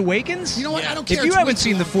don't Force care. Awakens? You know what? Yeah. I don't care. If you It's haven't way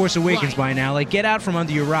seen too The Force long. Awakens Right. by now, like get out from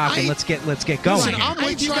under your rock and I- let's get going. Listen, here. I'm I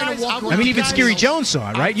with you try to guys. walk I'm around I mean, with even you Scary guys. Jones saw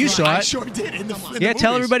it, right? You saw I it. sure did. In the Yeah,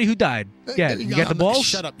 tell movies. everybody who died. Yeah, there you you go. got the balls?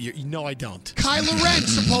 Shut up. You know I don't. Kylo Ren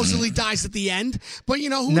supposedly dies at the end, but you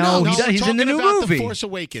know who No, knows? he does. He's in the Talking new about movie. The Force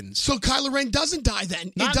Awakens. So Kylo Ren doesn't die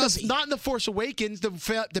then. Not It does he? Not in The Force Awakens, the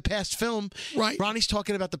past film. Right. Ronnie's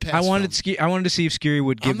talking about the past I wanted film. I wanted to see if Scary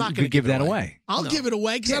would I'm not gonna give give it that away. away. I'll give it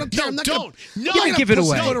away because I don't No, care. I'm not don't. Gonna, No. You're gonna Give it pussy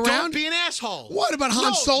away. foot Don't around. be an asshole. What about Han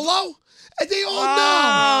No. Solo? They all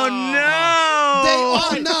Oh know. no!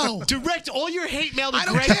 They all know. Direct all your hate mail to I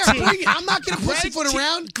don't Greg care. T. Bring it. I'm not going to pussyfoot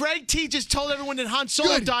around. Greg T just told everyone that Han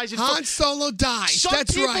Solo Good. dies. Han Solo dies. Some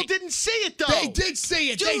That's people right. didn't see it though. They did see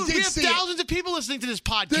it. Dude, They we did have see it. thousands of people listening to this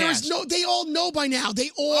podcast. There's no. They all know by now. They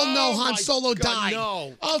all know Han my Solo God, died.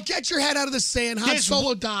 no. Oh, get your head out of the sand. Han There's-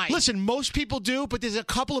 Solo died. Listen, most people do, but there's a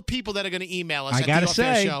couple of people that are going to email us. I at gotta the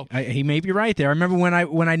Off-Air say, show. he may be right there. I remember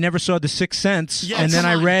when I never saw The Sixth Sense, Yes. and then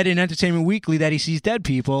I Come on. read in Entertainment Weekly that he sees dead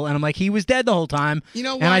people, and I'm like, he was dead the whole time. You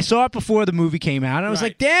know And I what? saw it before the movie came out, and I was Right.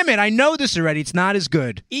 like, damn it, I know this already. It's not as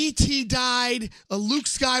good. E.T. died. Luke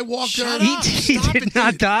Skywalker. Shut up. E.T. Stop did it,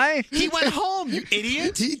 not dude. die. He went home, you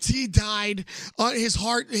idiot. E.T. died. His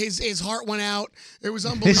heart went out. It was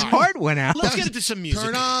unbelievable. His heart went out. Let's get into some music.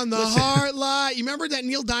 Turn on the heart light. You remember that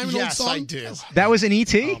Neil Diamond old Yes, song? I do. That was an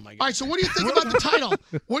E.T.? Oh my God. All right, so what do you think about the title?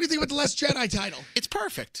 What do you think about the Last Jedi title? It's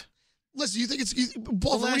perfect. Listen, you think it's Paul, The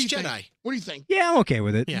what do you Last think? Jedi. What do you think? Yeah, I'm okay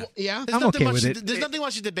with it. Yeah. Yeah? There's I'm nothing okay much with to- it. There's nothing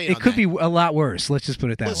much to debate It on could that. be a lot worse. Let's just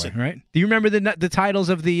put it that Listen. way, right? Do you remember the titles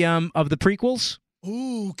of the prequels?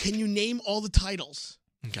 Ooh, can you name all the titles?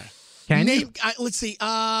 Okay. Can you? Name. Let's see.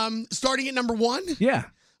 Starting at number 1. Yeah.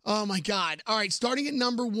 Oh my God! All right, starting at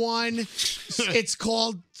number 1, it's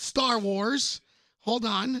called Star Wars. Hold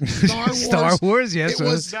on, Star Wars. Star Wars, yes. It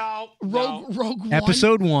was No. Rogue One.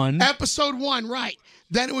 Episode 1. Episode 1, right?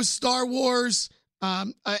 Then it was Star Wars.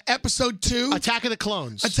 Episode 2, Attack of the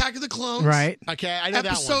Clones. Attack of the Clones. Right. Okay, I know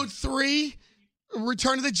Episode 3,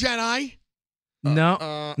 Return of the Jedi.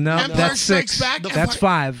 No, no, Empire that's Strikes 6. Back. That's Empire-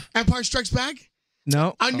 5. Empire Strikes Back.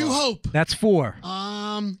 No, A New Hope. that's 4.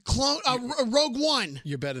 Rogue One.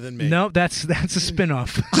 You're better than me. No, that's a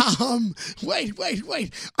spinoff.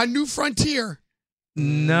 Wait. A New Frontier.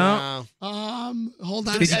 No. Hold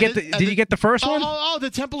on. Did you get the first one? Oh, the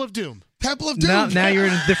Temple of Doom. Temple of Doom. No, now you're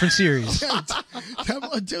in a different series.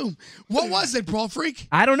 Temple of Doom. What was it, Brawl Freak?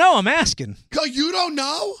 I don't know. I'm asking. You don't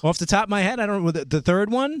know? Off the top of my head, I don't. The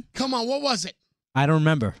third one, Come on, what was it? I don't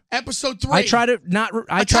remember. Episode 3. I tried to not.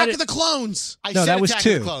 I Attack tried of to. the Clones. I No, said that was Attack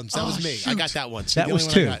 2. of the Clones. That was me. I shoot. got that one. That The was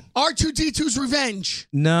only one 2. I got. R2-D2's Revenge.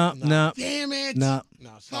 No. Damn it. No.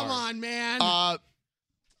 No, sorry. Come on, man.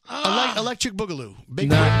 Electric Boogaloo. Big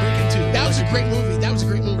No. Breaking 2. That was a great movie. That was a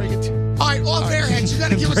great movie. All right, off airheads, you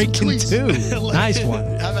got to give us some Breaking tweets. 2. Nice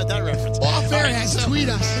one. How about that reference? Off airheads, tweet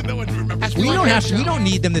us. No one remembers. We don't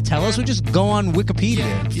need them to tell us. We just go on Wikipedia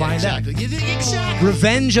and find exactly. out. Exactly.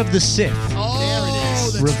 Revenge of the Sith. Oh, There it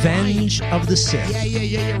is. that's Revenge of the Sith.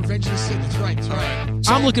 Yeah. Revenge of the Sith. That's right. That's right.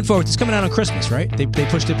 I'm looking forward. It's coming out on Christmas, right? They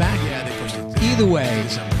pushed it back? Yeah, they pushed it. Either way,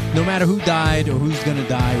 no matter who died or who's going to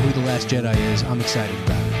die or who the last Jedi is, I'm excited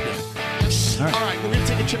about it. All right, we're going to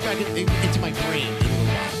take a trip back into my brain in a little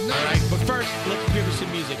while. All right, but first, let's hear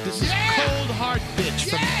some music. This is Cold Hard Bitch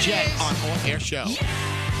from Jet on Off Air Show.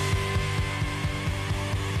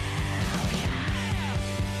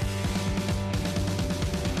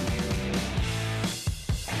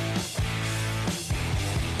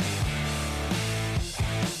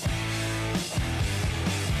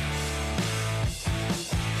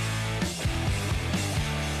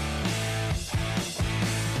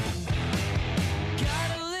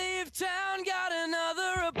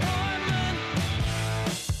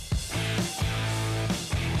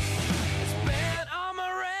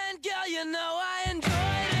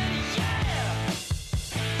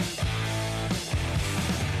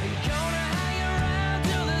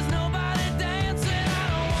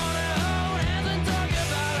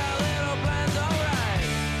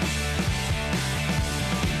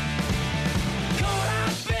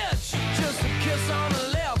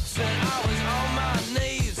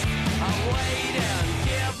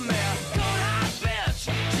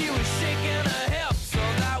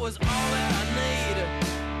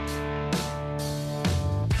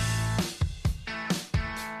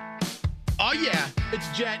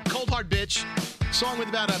 Jet, Cold Hard Bitch, song with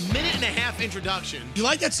about a minute and a half introduction. You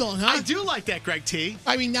like that song, huh? I do like that, Greg T.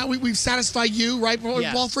 I mean, now we've satisfied you, right?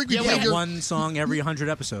 Ball Freak. We played your one song every 100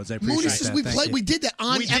 episodes. I appreciate Mooney that. says we did that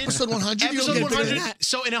on episode 100. Episode 100.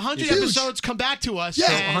 So in 100 episodes, come back to us.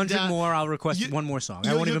 Yeah, 100 more. I'll request one more song.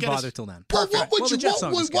 I won't even bother till then.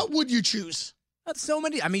 What would you choose? That's so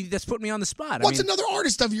many. I mean, that's put me on the spot. What's another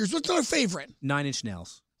artist of yours? What's another favorite? 9 Inch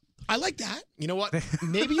Nails. I like that. You know what?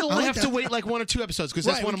 Maybe you'll have to wait like 1 or 2 episodes because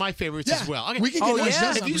that's one of my favorites as well. Okay. We can get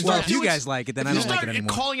if you guys like it, then I don't like it anymore. If you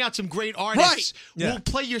start calling out some great artists, we'll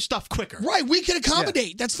play your stuff quicker. Right. We can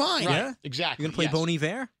accommodate. That's fine. Right. Yeah. Exactly. You're going to play Bon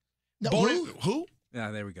Iver? No, who?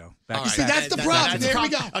 Yeah, there we go. See, that's the problem. There we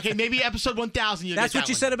go. Okay, maybe episode 1000. That's what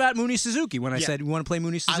you said about Mooney Suzuki when I said you want to play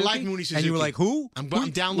Mooney Suzuki. I like Mooney Suzuki. And you were like, who? I'm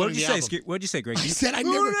downloading the album. What'd you say, Greg? I said I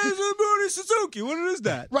never. Mooney Suzuki. What is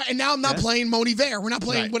that? Right, and now I'm not playing Bon Iver. We're not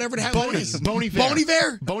playing whatever the hell it is. Bon Iver. Bon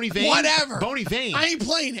Iver. Bon Iver. Whatever. Bon Iver. I ain't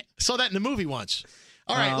playing it. Saw that in the movie once.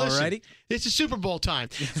 All right, listen. It's a Super Bowl time.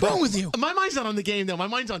 What's wrong with you? My mind's not on the game, though. My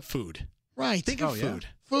mind's on food. Right. Think of food.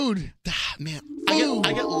 Food. Man,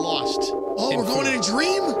 I get lost. Oh, we're going in a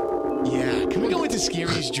dream? Yeah. Can we go into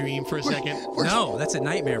Scary's dream for a second? No, that's a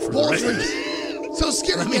nightmare for Ball me. Freak. So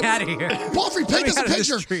Scary. Let me out of here. Ball Freak, paint us a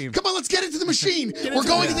picture. Come on, let's get into the machine. We're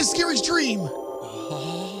going into Scary's dream.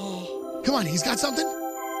 Come on, he's got something?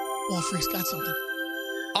 Ball Freak's got something.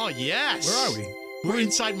 Oh, yes. Where are we? We're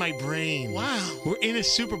inside my brain. Wow. We're in a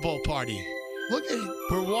Super Bowl party. Look at it.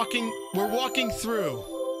 We're walking through.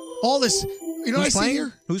 All this. You know what I see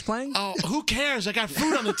here? Who's playing? Oh, who cares? I got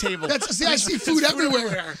food on the table. I see food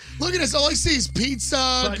everywhere. Look at this. All I see is pizza,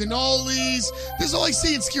 cannolis. This is all I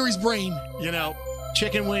see in Scary's brain. You know,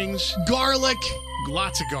 chicken wings. Garlic.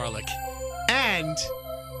 Lots of garlic. And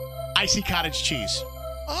I see cottage cheese.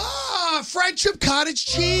 Ah, Friendship Cottage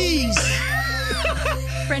cheese.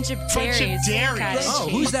 Friendship Dairies. Oh,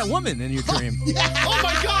 who's that woman in your dream? Oh,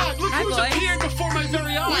 my God. Look who's appeared before my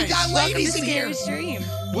very eyes. We got ladies in here. Dream.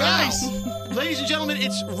 Nice. Ladies and gentlemen,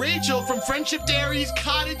 it's Rachel from Friendship Dairies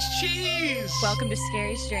Cottage Cheese. Welcome to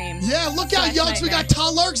Scary's Dream. Yeah, look out, Yugs. We got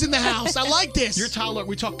Talurgs in the house. I like this. You're Talurg.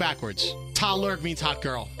 We talk backwards. Talurg means hot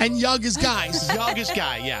girl. And Yug is guys. Yug is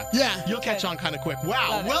guy, yeah. Yeah. You'll catch on kind of quick.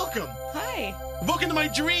 Wow, welcome. Hi. Welcome to my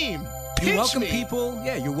dream. You welcome people.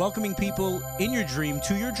 Yeah, you're welcoming people in your dream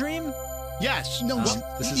to your dream. Yes. No,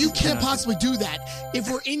 you can't possibly do that. If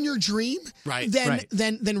we're in your dream,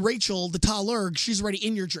 then Rachel, the Talurg, she's already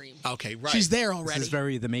in your dream. Okay, right. She's there already. This is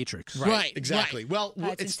very The Matrix. Right. Exactly. Well,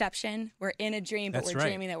 it's Inception. We're in a dream, but we're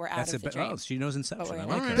dreaming that we're out of the dream. Oh, she knows Inception. I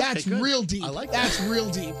like That's real deep. I like that. That's real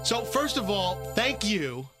deep. So first of all, thank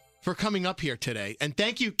you for coming up here today, and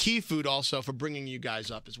thank you, Key Food, also for bringing you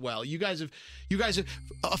guys up as well. You guys have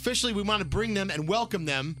officially. We want to bring them and welcome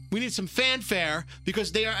them. We need some fanfare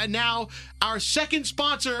because they are now our second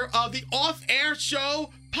sponsor of the Off Air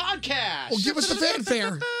Show podcast. Well, give us the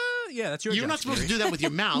fanfare. Yeah, that's your. You're not supposed to do that with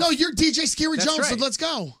your mouth. No, you're DJ Scary Jones. right. So let's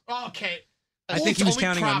go. Okay. I think he was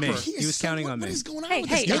counting on me. proper. He was counting on me. What is going on Hey, with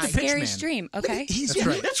hey, this You're guy? the pitch scary man. stream, okay? He's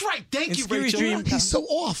That's right. Thank In you, Scary Rachel. Dream, He's so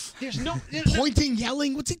off. There's no. Pointing,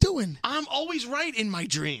 yelling. What's he doing? I'm always right in my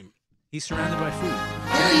dream. He's surrounded by food.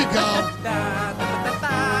 There you go.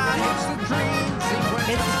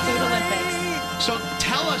 It's the Food Olympics. So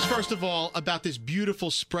tell us, first of all, about this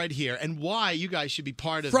beautiful spread here and why you guys should be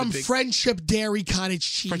part of From the big Friendship Dairy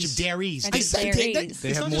Cottage Cheese. Friendship Dairies. Friendship I said Dairies. They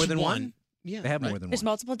It's have not more just than one. one. Yeah, They have right. more than There's one.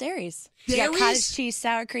 multiple dairies. You got Dairies? cottage cheese,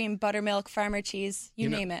 sour cream, buttermilk, farmer cheese, you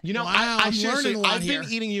name it. You know, Wow, I I'm seriously, learning a lot I've here.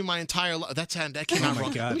 been eating you my entire life. That came out my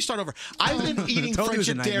wrong. God. Let me start over. I've been eating Told you it was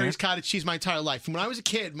a Friendship nightmare. Dairies cottage cheese my entire life. When I was a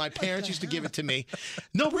kid, my parents used to give it to me.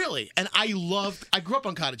 No, really. And I grew up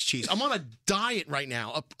on cottage cheese. I'm on a diet right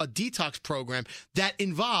now, a detox program that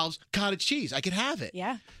involves cottage cheese. I could have it.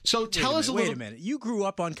 Yeah. So tell us a Wait little. a minute. You grew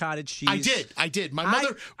up on cottage cheese. I did. My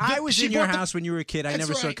mother. I was she in your bought the- house when you were a kid. I That's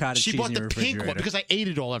never saw right. cottage She cheese bought in your the pink refrigerator. one because I ate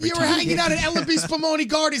it all every You were time. hanging out at Ellen B. Spumoni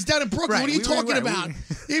Gardens down in Brooklyn. Right, what are you we were talking right. about?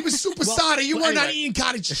 It was super sada. You well, were not anyway. eating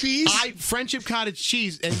cottage cheese. Friendship cottage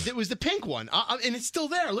cheese, and it was the pink one, and it's still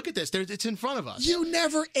there. Look at this; it's in front of us. You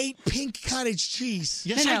never ate pink cottage cheese.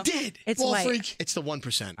 Yes, No, I no. did. It's Ball white. freak. It's the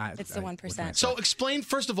 1%. It's the 1%. So explain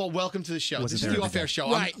first of all. Welcome to the show. Wasn't This is there the every off-air day. show.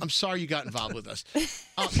 Right. I'm sorry you got involved with us.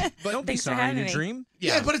 But Don't be Thanks for sorry in having your me. dream.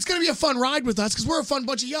 Yeah, but it's going to be a fun ride with us because we're a fun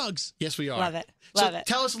bunch of yugs. yes, we are. Love it. So Love it.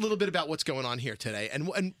 tell us a little bit about what's going on here today,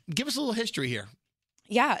 and give us a little history here.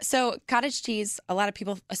 Yeah, so cottage cheese, a lot of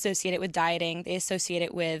people associate it with dieting. They associate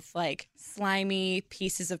it with like slimy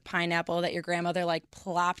pieces of pineapple that your grandmother like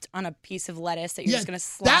plopped on a piece of lettuce that you're just going to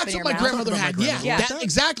slap that's in your what my mouth. grandmother had. Yeah, Yeah.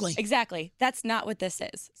 exactly. Exactly. That's not what this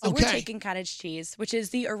is. So Okay. we're taking cottage cheese, which is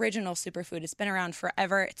the original superfood. It's been around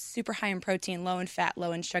forever. It's super high in protein, low in fat,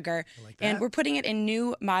 low in sugar. And we're putting it in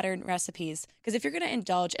new modern recipes. Because if you're going to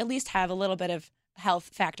indulge, at least have a little bit of health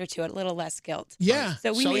factor to it, a little less guilt. Yeah.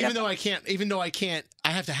 So we made even up- though I can't,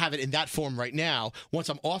 I have to have it in that form right now. Once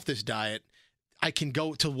I'm off this diet, I can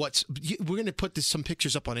go to we're going to put some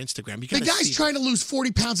pictures up on Instagram. You The gotta guy's see trying to lose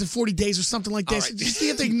 40 pounds in 40 days or something like this. All right. Just you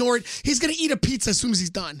have to ignore it. He's going to eat a pizza as soon as he's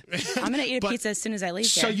done. I'm going to eat a But- pizza as soon as I leave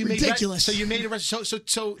So here. you Ridiculous. so you made a recipe.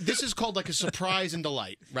 So this is called like a surprise and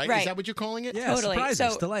delight, right? Is Right. that what you're calling it? Yeah, Totally. surprise So-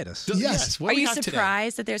 us, delight us. Yes. What Are do we you have today?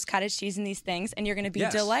 surprised that there's cottage cheese in these things and you're going to be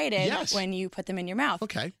Yes. delighted Yes. when you put them in your mouth?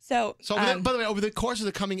 Okay. So, So by the way, over the course of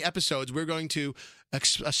the coming episodes, we're going to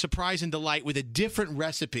a surprise and delight with a different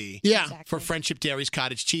recipe Yeah. Exactly. for Friendship Dairies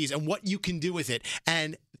cottage cheese and what you can do with it.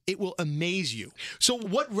 And it will amaze you. So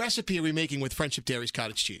what recipe are we making with Friendship Dairies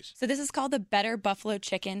cottage cheese? So this is called the Better Buffalo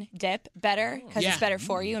Chicken Dip. Better because Yeah. it's better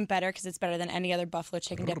for you, and better because it's better than any other buffalo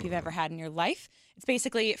chicken dip you've ever had in your life. It's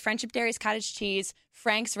basically Friendship Dairies cottage cheese,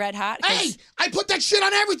 Frank's Red Hot. 'cause Hey, I put that shit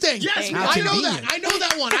on everything. Yes, There you I go. know that. I know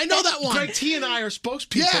that one. I know that one. Greg T and I are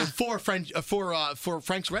spokespeople Yeah. for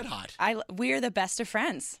Frank's Red Hot. we are the best of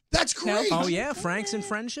friends. That's great. Oh yeah, Frank's and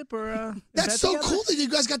friendship or That's so cool that you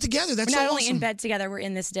guys got together. That's We're so not only awesome. in bed together, we're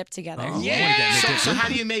in this dip together. Oh. So how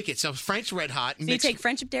do you make it? So Frank's Red Hot. So you take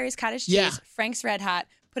Friendship Dairies cottage cheese, Yeah. Frank's Red Hot,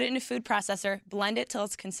 put it in a food processor, blend it till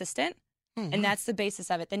it's consistent. And that's the basis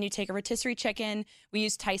of it. Then you take a rotisserie chicken. We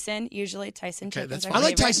use Tyson, usually Tyson chicken. that's is our I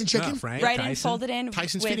like favorite. Tyson chicken. Frank, Right Tyson. in, fold it in.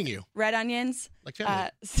 Tyson's with feeding you. red onions, Like family.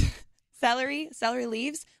 celery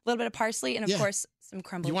leaves, a little bit of parsley, and of Yeah. course some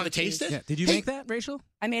crumbled. You wanna blue taste cheese. it? Yeah. Did you Hey. make that, Rachel?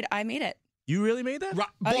 I made it. You really made that? Ball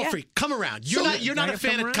yeah. freak, come around. You're So- not I a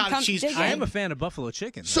fan come of around? cottage Come cheese. dig I in. am a fan of buffalo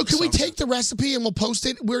chicken. So can we take the recipe and we'll post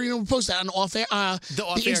it? Where we'll post that on off-air, The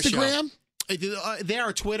off-air Instagram? There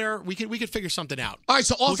or Twitter, we could figure something out. All right,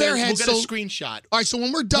 so off-air We'll heads. get a So screenshot. all right, so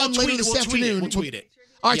when we're done later this afternoon, We'll tweet it.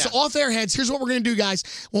 All right, so Yeah. off airheads, here's what we're going to do, guys.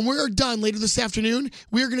 When we're done later this afternoon,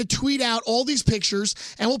 we're going to tweet out all these pictures,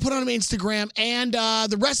 and we'll put on Instagram, and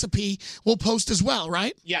the recipe we'll post as well,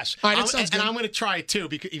 right? Yes. All right, that sounds and good. I'm going to try it too,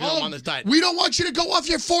 because even though I'm on this diet. We don't want you to go off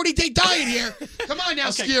your 40-day diet here. Come on now,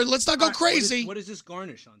 Okay. Skier. Let's not go crazy. What is this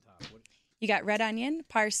garnish on top? What, You got red onion,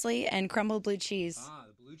 parsley, and crumbled blue cheese.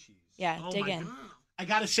 the blue cheese. Yeah, Oh dig my in. God. I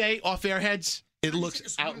got to say, off airheads, it looks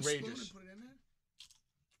outrageous.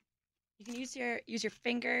 You can use your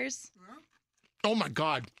fingers. Oh my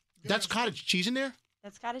God. That's cottage cheese in there?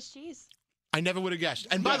 That's cottage cheese. I never would have guessed.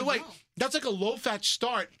 And by the way, that's like a low-fat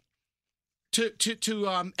start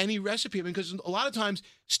to any recipe. I mean, because a lot of times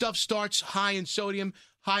stuff starts high in sodium,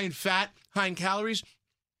 high in fat, high in calories.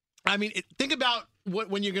 I mean, think about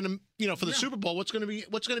when you're going to, for the Super Bowl, what's going to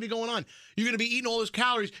be going on? You're going to be eating all those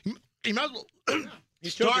calories. You might as well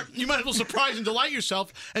you might as well surprise and delight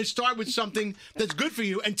yourself and start with something that's good for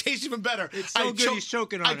you and tastes even better. It's so good he's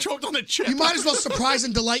choking on I it. choked on the chip. You might as well surprise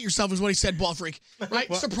and delight yourself, is what he said, Ball Freak.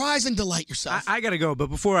 Right? Surprise and delight yourself. I gotta go, but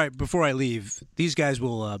before I leave, these guys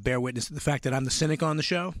will bear witness to the fact that I'm the cynic on the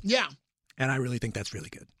show. Yeah. and I really think that's really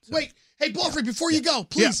good. So. Wait, hey, Ballfreak, before you go,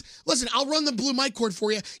 please, listen, I'll run the blue mic cord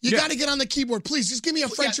for you. You got to get on the keyboard, please. Just give me a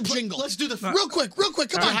friendship jingle. Let's do the... Real quick,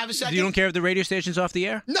 come on. Have a second? You don't care if the radio station's off the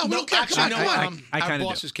air? No, we don't care. Actually, Come on. I our kinda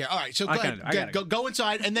bosses do. care. All right, so go I ahead. gotta Go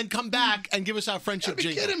inside and then come back and give us our friendship Are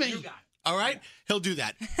you jingle. kidding me? All right? He'll do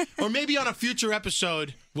that. Or maybe on a future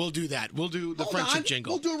episode, we'll do that. We'll do the friendship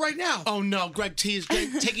jingle. We'll do it right now. Oh, no. Greg T is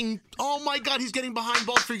taking... Oh, my God. He's getting behind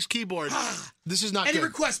Bald Freak's keyboard. This is not Any good.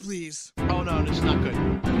 requests, please? Oh, no. This is not good.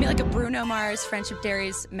 Give me like a Bruno Mars Friendship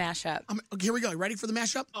Dairies mashup. Okay, here we go. Ready for the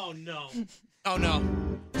mashup? Oh, no. Oh, no.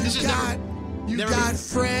 This is You got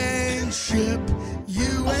friendship,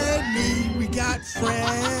 you and me, we got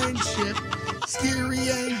friendship. Scary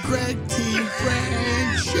and Greg T,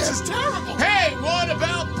 friendship. This is terrible. Hey, what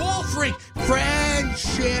about Ball Freak?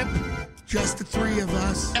 Friendship. Just the three of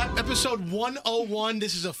us. Episode 101.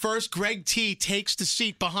 This is a first. Greg T takes the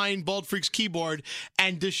seat behind Bald Freak's keyboard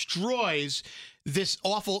and destroys this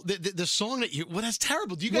awful the song that you. Well, that's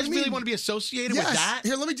terrible. Do you guys really want to be associated with that?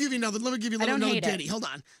 Here, let me give you another. Let me give you another hate ditty. it. Hold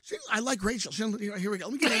on. I like Rachel. Here we go.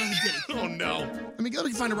 Let me give you another ditty. Oh no, Let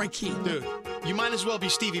me find the right key. dude! You might as well be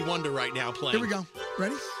Stevie Wonder right now playing. Here we go.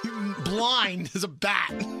 Ready? Blind as a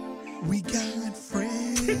bat. We got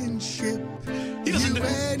friendship. He doesn't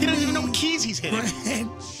even know what keys he's hitting.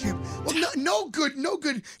 Friendship. Well, no good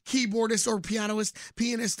keyboardist or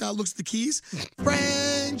pianist looks at the keys.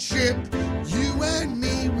 Friendship. You and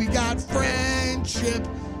me, we got friendship.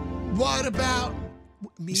 What about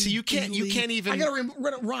me? See, you can't even. I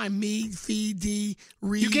gotta rhyme. Me, fee, d,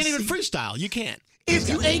 re. You can't even C. freestyle. You can't. If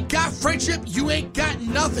you ain't got friendship, you ain't got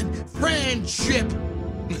nothing. Friendship.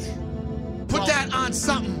 Put that on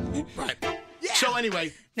something. Right. Yeah. So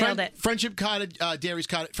anyway, Nailed it. Friendship Cottage, Dairies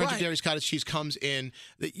Cottage, Dairies Cottage cheese comes in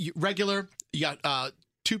regular. You got 2%,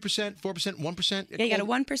 4%, 1%. Yeah, you got a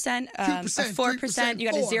 1%, a 4%, 3%,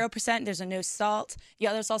 you got a 4. 0%. There's a no salt.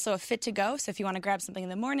 Yeah, there's also a fit to go. So if you want to grab something in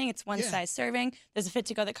the morning, it's one size serving. There's a fit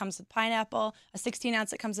to go that comes with pineapple, a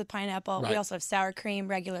 16-ounce that comes with pineapple. Right. We also have sour cream,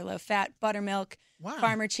 regular low fat, buttermilk,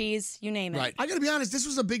 farmer cheese, you name it. Right. I got to be honest. This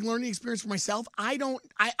was a big learning experience for myself. I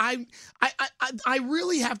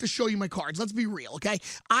really have to show you my cards. Let's be real, okay?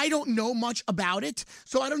 I don't know much about it,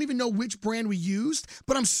 so I don't even know which brand we used.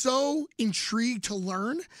 But I'm so intrigued to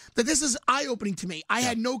learn that this is eye-opening to me. I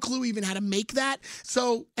had no clue even how to make that.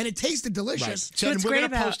 So, and it tasted delicious. Right. So So what's we're great going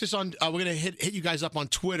to about- post this on. We're going to hit you guys up on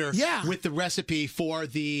Twitter. Yeah. With the recipe for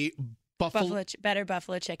the Better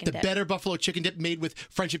buffalo chicken dip. better buffalo chicken dip made with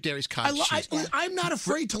Friendship Dairies cottage cheese. I'm not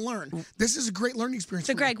afraid to learn. This is a great learning experience.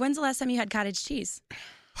 So, for me. Greg, when's the last time you had cottage cheese?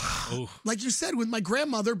 Like you said, with my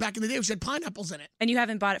grandmother back in the day, she had pineapples in it. And you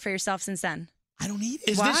haven't bought it for yourself since then? I don't eat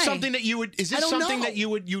it. Is Why? this something that you would? Is I this don't something know. that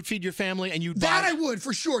you'd feed your family and you'd That buy? I would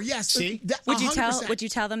for sure. Yes. See? Would you 100%. Would you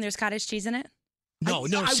tell them there's cottage cheese in it? No, I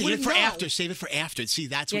save it wouldn't for know. after. Save it for after. See,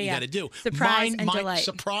 that's what Yeah, you yeah. got to do. Surprise and delight.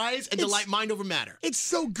 Surprise and delight. Mind over matter. It's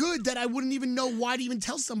so good that I wouldn't even know why to even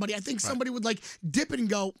tell somebody. I think somebody would like dip it and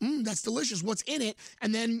go, that's delicious. What's in it?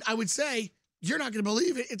 And then I would say, you're not going to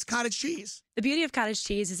believe it. It's cottage cheese. The beauty of cottage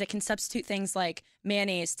cheese is it can substitute things like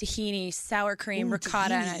mayonnaise, tahini, sour cream,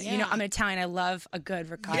 ricotta. tahini, And yeah. You know, I'm an Italian. I love a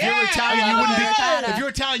good ricotta. If you're Italian, I love ricotta. if you're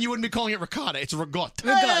Italian, you wouldn't be calling it ricotta. It's ricotta.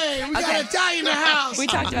 Hey, we got Italian in the house. We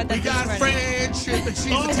talked about that We this got morning. friendship and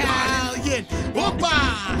she's Italian.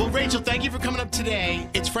 Whoopah. Well, Rachel, thank you for coming up today.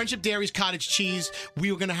 It's Friendship Dairies cottage cheese.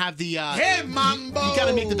 We were going to have the. Hey, mambo. You got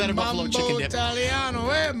to make the better buffalo Mambo chicken dip. Italiano.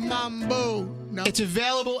 Hey, mambo. No. It's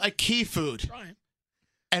available at Key Food Right.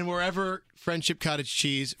 and wherever Friendship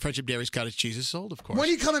Dairies cottage cheese is sold, of course. When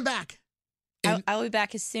are you coming back? I'll be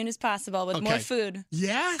back as soon as possible with more Okay. food.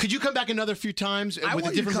 Yeah? Could you come back another few times I with a want you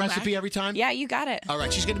to different come recipe back. every time? Yeah, you got it. All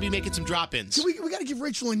right, she's going to be making some drop-ins. So we got to give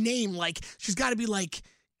Rachel a name. Like, she's got to be like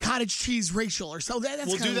Cottage Cheese Rachel or so. That's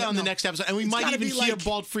We'll do kinda that on the no. next episode. And we It's might gotta even be hear like-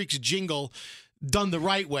 Bald Freak's jingle done the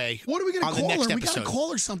right way. What are we going on to the call next her? We got episode. to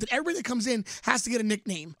call her something. Everybody that comes in has to get a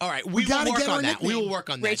nickname. All right, We we will gotta work get her on a that. We nickname. will work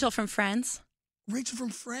on that. Rachel from Friends. Rachel from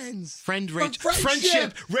Friends. Friend From Rachel.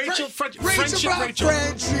 Friendship. Rachel. Friendship Friendship from Rachel.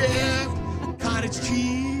 Friendship. Cottage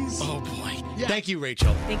cheese. Oh, boy. Yeah. Thank you,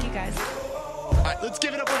 Rachel. Thank you, guys. All right, let's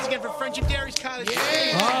give it up once again for Friendship Dairies Cottage.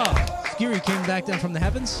 Oh, Scary came back down from the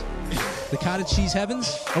heavens, the cottage cheese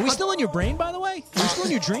heavens. Are we still in your brain, by the way? Are we still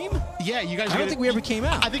in your dream? Yeah, you guys. I don't think we ever came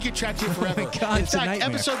out. I think you're trapped here forever. my God, In it's a fact, nightmare.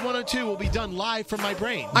 episode 102 will be done live from my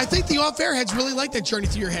brain. I think the off-air heads really like that journey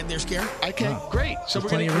through your head there, Scare. Okay, great. So There's we're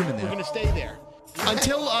plenty gonna of room in there. we're gonna stay there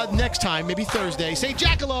until next time, maybe Thursday. Say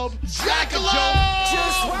Jackalope. Jackalope!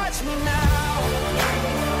 Just watch me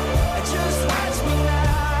now.